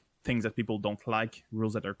feedback, things that people don't like,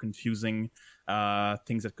 rules that are confusing,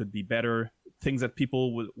 things that could be better, things that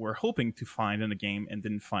people were hoping to find in the game and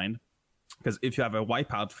didn't find. Because if you have a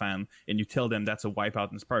Wipeout fan and you tell them that's a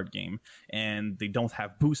Wipeout-inspired game and they don't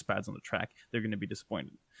have boost pads on the track, they're going to be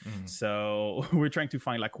disappointed. Mm-hmm. So we're trying to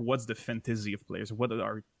find, like, what's the fantasy of players? What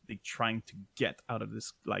are they trying to get out of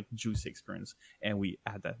this, like, juicy experience? And we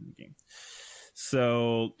add that in the game.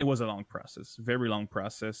 So it was a long process, very long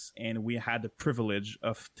process. And we had the privilege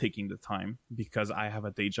of taking the time because I have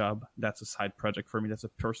a day job. That's a side project for me. That's a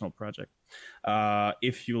personal project.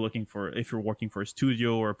 If you're working for a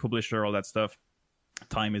studio or a publisher, all that stuff,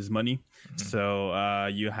 time is money. Mm-hmm. So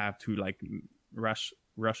you have to like rush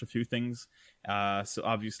a few things. So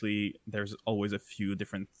obviously there's always a few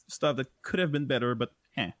different stuff that could have been better, but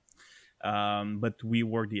but we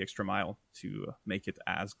worked the extra mile to make it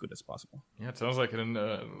as good as possible. Yeah, it sounds like it. And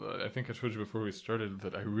I think I told you before we started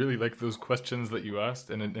that I really like those questions that you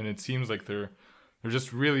asked, and it seems like they're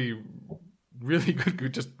just really, really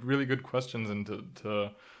good, just really good questions, and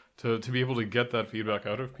to be able to get that feedback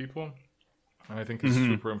out of people, I think is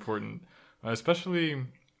super important. Especially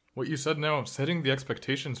what you said now, setting the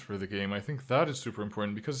expectations for the game. I think that is super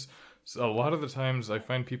important because a lot of the times I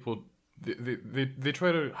find people. They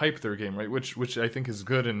try to hype their game, right? Which I think is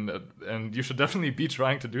good, and you should definitely be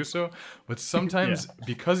trying to do so. But sometimes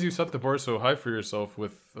because you set the bar so high for yourself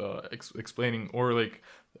with explaining, or like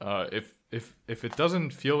if it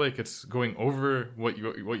doesn't feel like it's going over what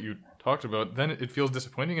you talked about, then it feels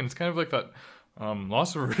disappointing, and it's kind of like that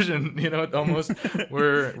loss of vision, almost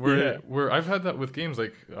where I've had that with games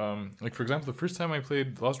like for example, the first time I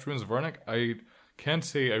played Lost Ruins of Arnak, I can't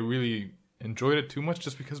say I really enjoyed it too much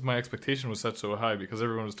just because my expectation was set so high because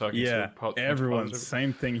everyone was talking everyone, positive.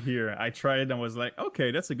 same thing here. I tried and was like,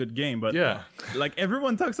 okay, that's a good game, but yeah, like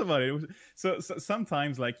everyone talks about it. So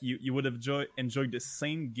sometimes like you would have enjoyed the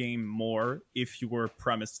same game more if you were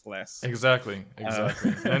promised less. exactly.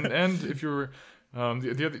 And if you're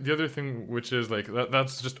the other thing, which is like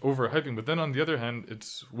that's just overhyping. But then on the other hand,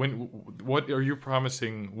 it's what are you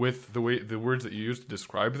promising with the words that you use to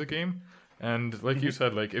describe the game? And like you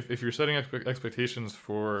said, like if you're setting expectations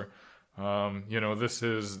for, this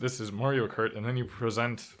is Mario Kart, and then you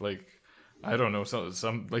present like, I don't know,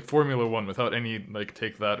 some like Formula One without any like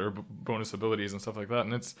take that or bonus abilities and stuff like that,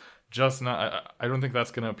 and it's just not. I don't think that's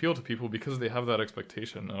going to appeal to people because they have that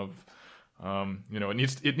expectation of,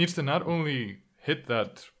 it needs to not only hit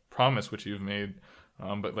that promise which you've made,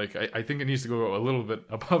 but like I think it needs to go a little bit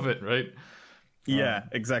above it, right? Yeah,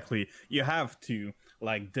 exactly. You have to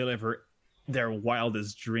like deliver their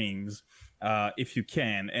wildest dreams if you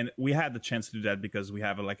can, and we had the chance to do that because we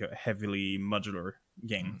have a heavily modular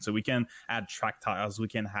game, so we can add track tiles, we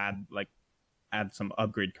can add some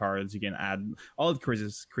upgrade cards, you can add all the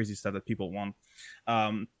crazy stuff that people want,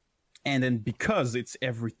 and then because it's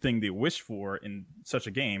everything they wish for in such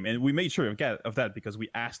a game, and we made sure of that because we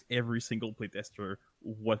asked every single playtester,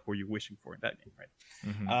 what were you wishing for in that game, right?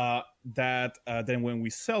 Then when we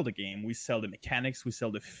sell the game, we sell the mechanics, we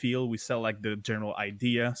sell the feel, we sell like the general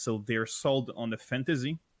idea, so they're sold on the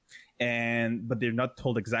fantasy, but they're not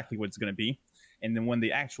told exactly what it's going to be, and then when they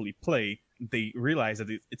actually play, they realize that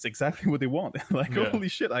it's exactly what they want. Like, holy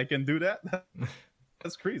shit, I can do that.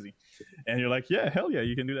 That's crazy. And you're like, yeah, hell yeah,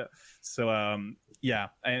 you can do that. So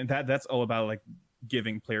and that's all about like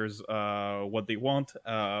giving players what they want,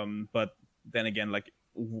 but then again, like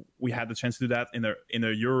we had the chance to do that in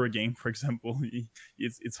a Euro game, for example.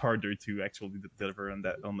 It's harder to actually deliver on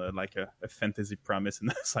a fantasy promise in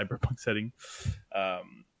a cyberpunk setting.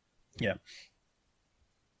 Yeah.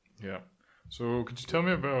 So could you tell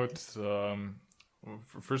me about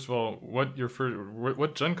first of all, what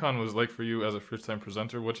Gen Con was like for you as a first-time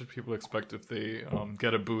presenter? What should people expect if they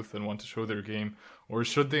get a booth and want to show their game, or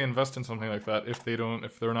should they invest in something like that if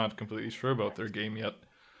they're not completely sure about their game yet?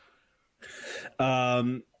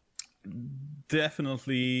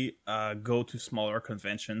 Definitely go to smaller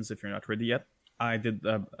conventions if you're not ready yet. I did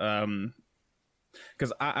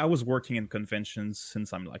because I was working in conventions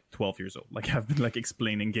since I'm like 12 years old. Like I've been like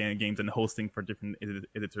explaining games and hosting for different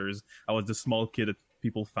editors. I was the small kid that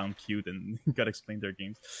people found cute and got explained their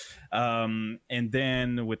games. And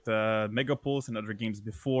then with Megapulse and other games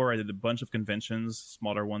before, I did a bunch of conventions,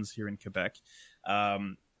 smaller ones here in Quebec.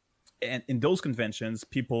 And in those conventions,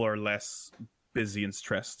 people are less busy and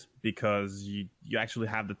stressed because you actually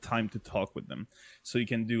have the time to talk with them. So you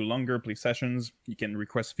can do longer play sessions. You can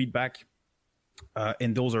request feedback.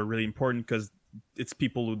 And those are really important because it's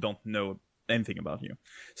people who don't know anything about you.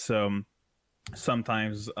 So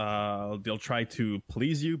sometimes they'll try to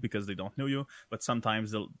please you because they don't know you, but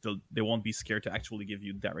sometimes they won't be scared to actually give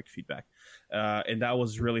you direct feedback. And that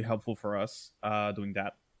was really helpful for us doing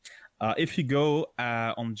that. If you go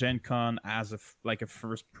on Gen Con as a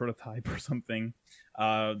first prototype or something,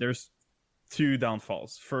 there's two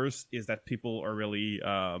downfalls. First is that people are really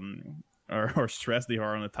are stressed. They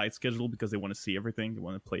are on a tight schedule because they want to see everything, they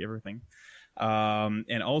want to play everything,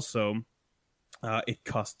 and also it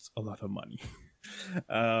costs a lot of money.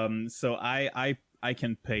 So I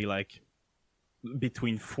can pay like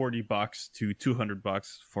between $40 to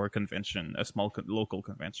 $200 for a convention, a small local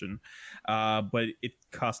convention, but it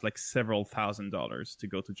costs like several $1,000s to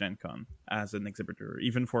go to Gen Con as an exhibitor,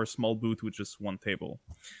 even for a small booth with just one table.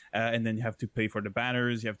 And then you have to pay for the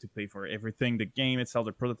banners, you have to pay for everything, the game itself,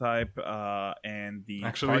 the prototype, and the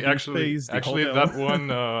space, the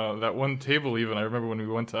hotel. that one table. Even I remember when we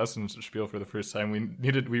went to Essen Spiel for the first time, we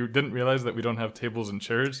didn't realize that we don't have tables and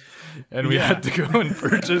chairs, and we had to go and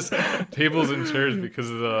purchase tables and chairs because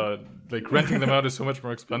like renting them out is so much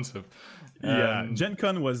more expensive. Yeah, Gen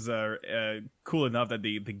Con was cool enough that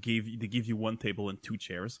they give you one table and two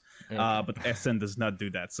chairs, but Essen does not do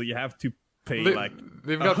that. So you have to pay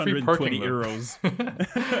they've got free parking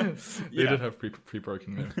 €120. They did have free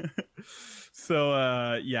parking there. So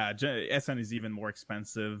Essen is even more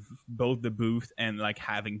expensive, both the booth and like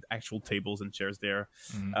having actual tables and chairs there.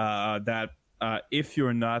 If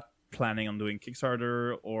you're not planning on doing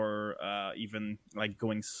Kickstarter or even like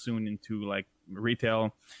going soon into like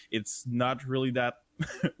retail, it's not really that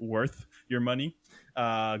worth your money.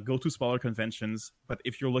 Go to smaller conventions, but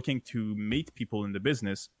if you're looking to meet people in the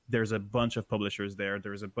business, there's a bunch of publishers there.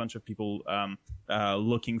 There's a bunch of people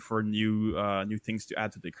looking for new things to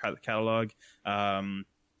add to the catalog.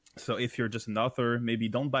 So if you're just an author, maybe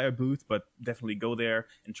don't buy a booth, but definitely go there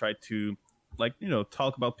and try to, like,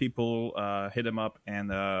 talk about people, hit them up,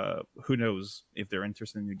 and who knows, if they're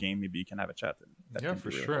interested in your game, maybe you can have a chat. And that Yeah, can for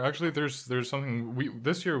be really sure. helpful. Actually, there's something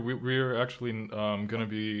this year we're actually going to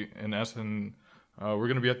be in Essen. We're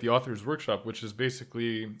going to be at the Authors Workshop, which is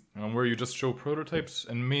basically where you just show prototypes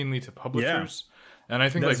and mainly to Yeah, publishers. And I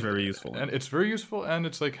think that's like, very useful. and it's very useful, and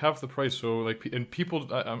it's like half the price. So like, and people,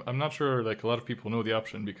 I'm not sure like a lot of people know the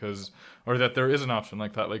option because, or that there is an option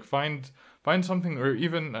like that. Like find something, or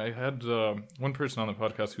even I had one person on the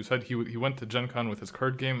podcast who said he went to Gen Con with his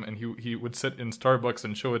card game, and he would sit in Starbucks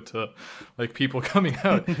and show it to like people coming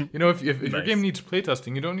out. If your game Nice. needs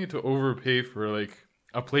playtesting, you don't need to overpay for like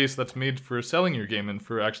a place that's made for selling your game and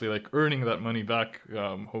for actually like earning that money back.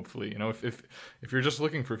 Hopefully, if you're just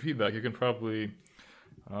looking for feedback, you can probably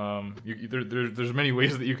there's many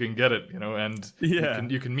ways that you can get it, and Yeah.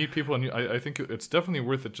 you can meet people, and I think it's definitely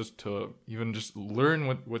worth it just to even just learn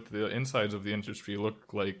what the insides of the industry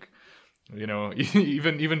look like,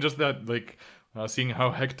 even just that, like seeing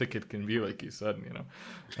how hectic it can be, like you said.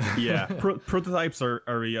 Yeah, prototypes are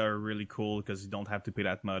really cool because you don't have to pay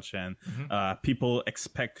that much, and people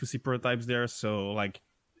expect to see prototypes there. So like,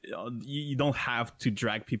 you don't have to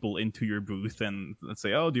drag people into your booth and let's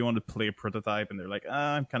say, oh, do you want to play a prototype? And they're like,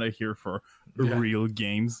 I'm kind of here for Yeah. real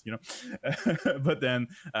games, But then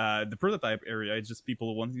the prototype area is just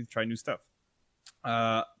people wanting to try new stuff.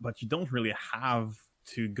 But you don't really have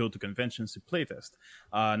to go to conventions to playtest.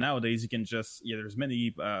 Nowadays, you can just, there's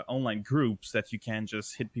many online groups that you can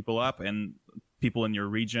just hit people up, and people in your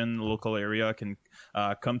region, local area can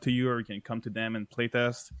come to you, or you can come to them and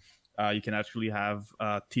playtest. You can actually have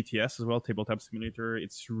TTS as well, Tabletop Simulator.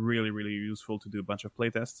 It's really, really useful to do a bunch of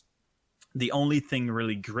playtests. The only thing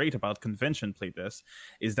really great about convention playtests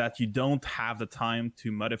is that you don't have the time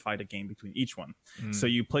to modify the game between each one. So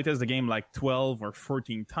you playtest the game like 12 or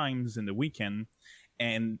 14 times in the weekend,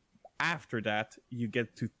 and after that you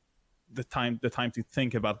get to the time to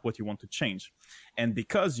think about what you want to change. And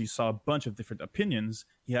because you saw a bunch of different opinions,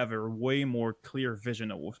 you have a way more clear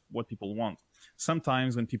vision of what people want.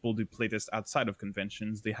 Sometimes when people do playtests outside of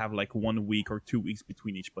conventions, they have like 1 week or 2 weeks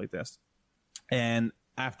between each playtest. And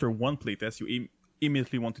after one playtest, you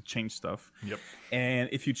immediately want to change stuff. Yep. And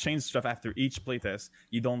if you change stuff after each playtest,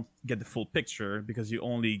 you don't get the full picture because you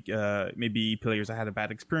only maybe players that had a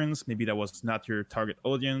bad experience, maybe that was not your target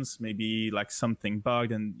audience, maybe like something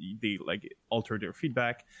bugged and they like alter their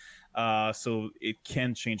feedback. So it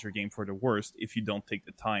can change your game for the worst if you don't take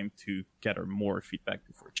the time to gather more feedback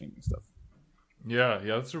before changing stuff. Yeah,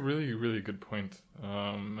 that's a really, really good point.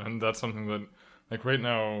 And that's something that, like right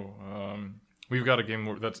now, we've got a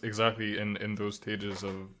game that's exactly in those stages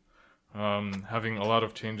of having a lot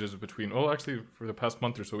of changes between. Well, actually, for the past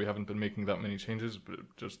month or so, we haven't been making that many changes, but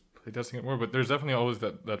just playtesting it more. But there's definitely always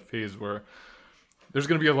that phase where there's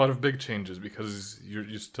going to be a lot of big changes because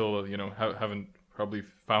you still haven't probably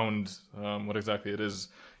found what exactly it is,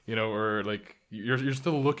 or like you're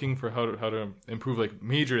still looking for how to improve like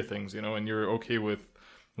major things, and you're okay with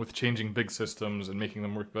changing big systems and making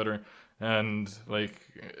them work better. And like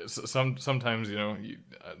sometimes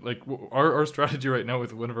like our strategy right now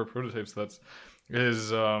with one of our prototypes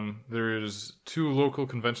there's 2 local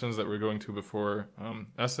conventions that we're going to before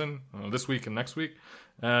Essen this week and next week,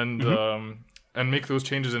 and make those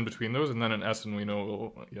changes in between those, and then in Essen we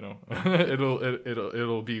know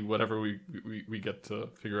it'll be whatever we get to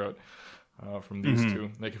figure out from these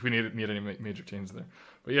two. Like if we need any major change there.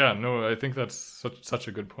 But yeah, no, I think that's such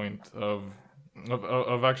a good point of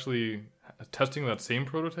actually testing that same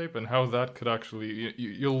prototype and how that could actually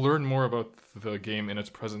you'll learn more about the game in its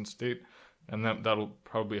present state, and that'll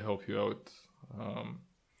probably help you out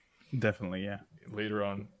Definitely, yeah. later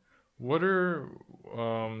on. What are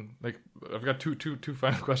like I've got two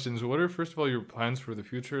final questions. What are, first of all, your plans for the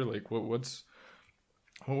future? Like what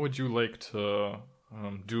would you like to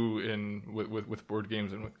do with board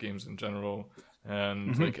games and with games in general,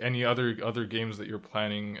 and like any other games that you're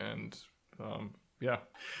planning, and yeah.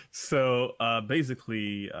 So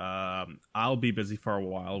basically, I'll be busy for a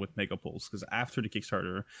while with Megapulse because after the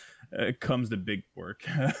Kickstarter comes the big work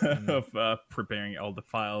of preparing all the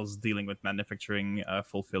files, dealing with manufacturing,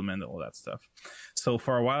 fulfillment, all that stuff. So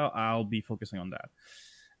for a while, I'll be focusing on that.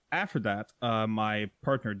 After that, my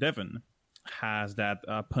partner Devin has that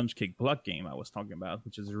Punch Kick Block game I was talking about,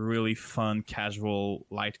 which is a really fun, casual,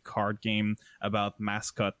 light card game about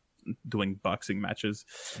mascot doing boxing matches.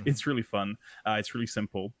 It's really fun. It's really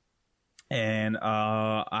simple, and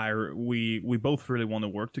we both really want to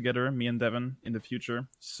work together, me and Devin, in the future.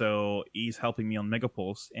 So he's helping me on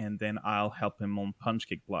Megapulse, and then I'll help him on Punch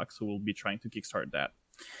Kick Block. So we'll be trying to kickstart that.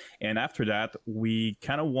 And after that, we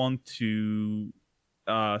kind of want to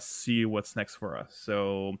see what's next for us.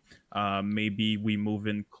 So maybe we move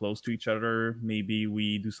in close to each other. Maybe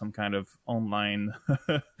we do some kind of online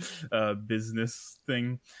business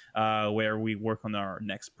thing where we work on our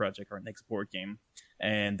next project, our next board game,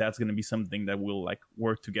 and that's going to be something that we'll like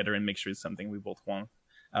work together and make sure it's something we both want.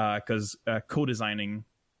 Because co-designing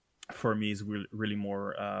for me is really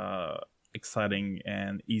more exciting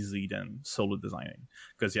and easy than solo designing,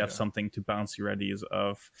 because you have something to bounce your ideas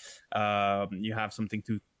off. You have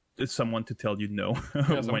someone to tell you no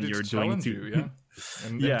when you're doing you, yeah.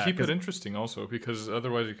 And keep it interesting also, because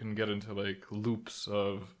otherwise you can get into like loops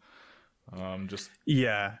of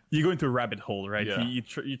you go into a rabbit hole, right? Yeah.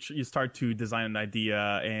 You start to design an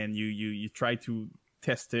idea and you try to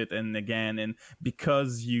test it and again, and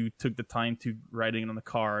because you took the time to writing it on the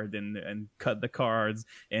card and cut the cards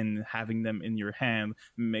and having them in your hand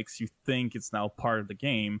makes you think it's now part of the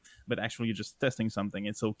game, but actually you're just testing something.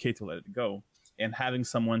 It's okay to let it go, and having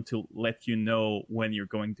someone to let you know when you're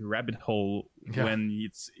going to rabbit hole, when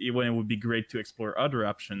it would be great to explore other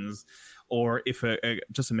options, or if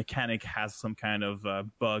just a mechanic has some kind of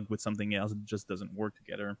bug with something else, it just doesn't work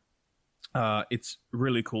together. It's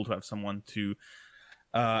really cool to have someone to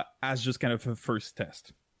as just kind of a first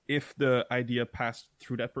test. If the idea passed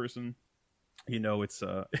through that person,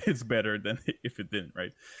 it's better than if it didn't,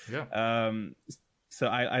 right? Yeah. So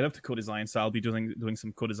I love to co-design, so I'll be doing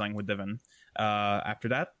some co-design with Devin after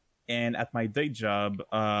that. And at my day job,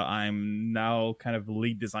 I'm now kind of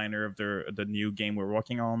lead designer of the new game we're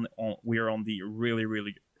working on. We are on the really,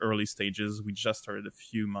 really early stages. We just started a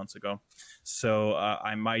few months ago. So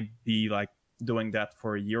I might be like doing that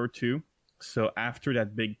for a year or two. So after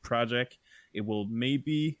that big project, it will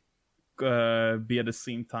maybe be at the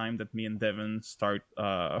same time that me and Devin start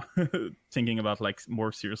thinking about like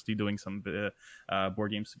more seriously doing some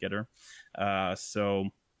board games together. So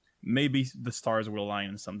maybe the stars will align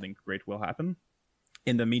and something great will happen.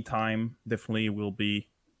 In the meantime, definitely we'll be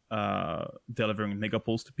delivering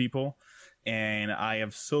Megapulse to people. And I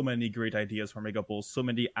have so many great ideas for Megapulse, so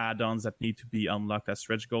many add-ons that need to be unlocked as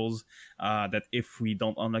stretch goals, that if we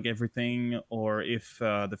don't unlock everything, or if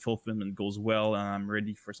the fulfillment goes well and I'm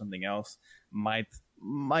ready for something else, might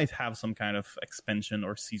have some kind of expansion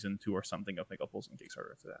or season 2 or something of Megapulse and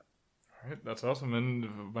Kickstarter after that. All right, that's awesome.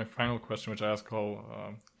 And my final question, which I ask all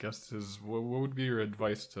guests, is what would be your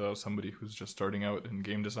advice to somebody who's just starting out in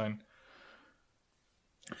game design?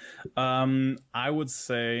 I would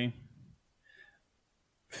say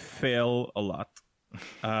fail a lot.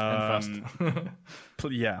 And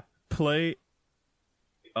fast. Play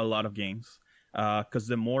a lot of games, because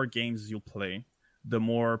the more games you play, the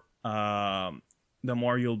more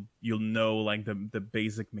you'll know like the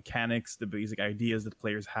basic mechanics, the basic ideas that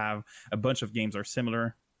players have. A bunch of games are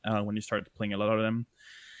similar when you start playing a lot of them,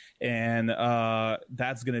 and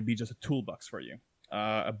that's going to be just a toolbox for you.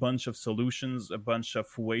 A bunch of solutions, a bunch of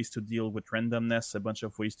ways to deal with randomness, a bunch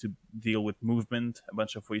of ways to deal with movement, a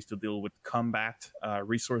bunch of ways to deal with combat,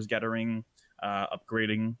 resource gathering,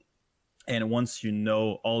 upgrading. And once you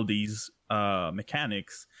know all these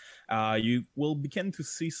mechanics, you will begin to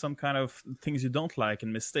see some kind of things you don't like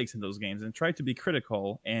and mistakes in those games, and try to be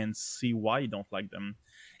critical and see why you don't like them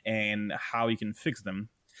and how you can fix them.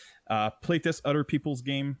 Playtest other people's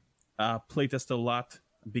game. Playtest a lot,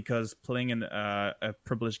 because playing a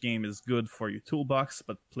published game is good for your toolbox,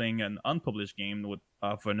 but playing an unpublished game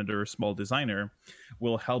of another small designer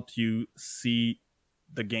will help you see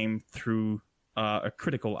the game through a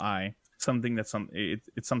critical eye, something that's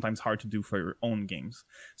it's sometimes hard to do for your own games.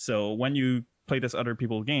 So when you play this other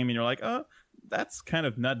people's game and you're like, oh, that's kind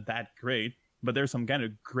of not that great, but there's some kind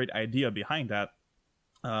of great idea behind that,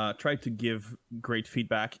 try to give great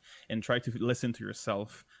feedback and try to listen to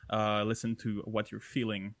yourself, listen to what you're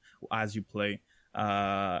feeling as you play,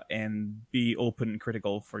 and be open and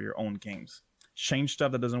critical for your own games. Change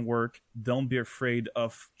stuff that doesn't work. Don't be afraid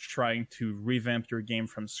of trying to revamp your game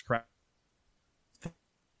from scratch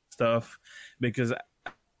stuff, because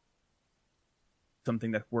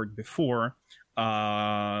something that worked before,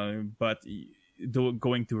 but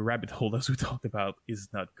going to a rabbit hole, as we talked about, is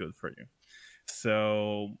not good for you.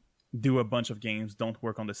 So do a bunch of games. Don't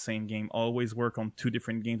work on the same game. Always work on 2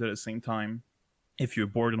 different games at the same time. If you're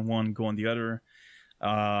bored on one, go on the other.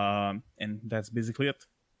 And that's basically it.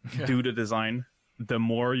 Yeah. Do the design. The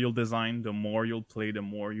more you'll design, the more you'll play, the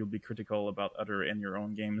more you'll be critical about other and your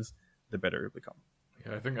own games, the better you'll become.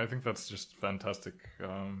 Yeah, I think that's just fantastic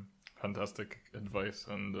advice,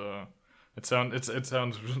 and it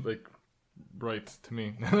sounds like right to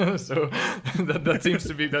me. So that seems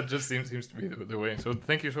to be the way. So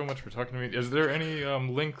thank you so much for talking to me. Is there any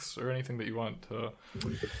links or anything that you want to?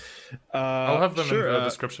 I'll have them in the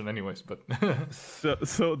description anyways. But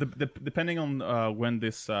depending on when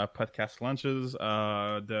this podcast launches,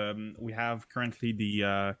 we have currently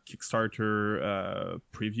the Kickstarter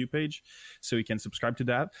preview page, so you can subscribe to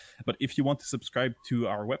that. But if you want to subscribe to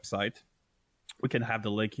our website, we can have the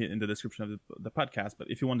link in the description of the podcast. But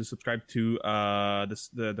if you want to subscribe to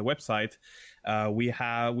the website, we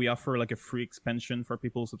offer like a free expansion for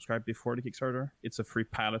people who subscribe before the Kickstarter. It's a free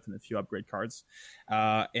pilot and a few upgrade cards.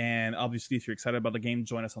 And obviously, if you're excited about the game,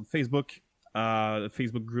 join us on Facebook. The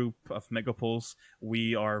Facebook group of Megapulse.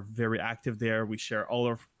 We are very active there. We share all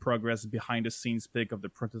our progress, behind the scenes pic of the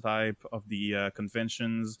prototype, of the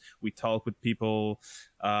conventions. We talk with people.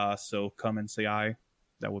 So come and say hi.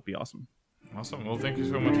 That would be awesome. Awesome. Well, thank you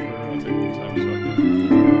so much for taking the time.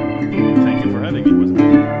 Thank you for having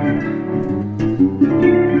me.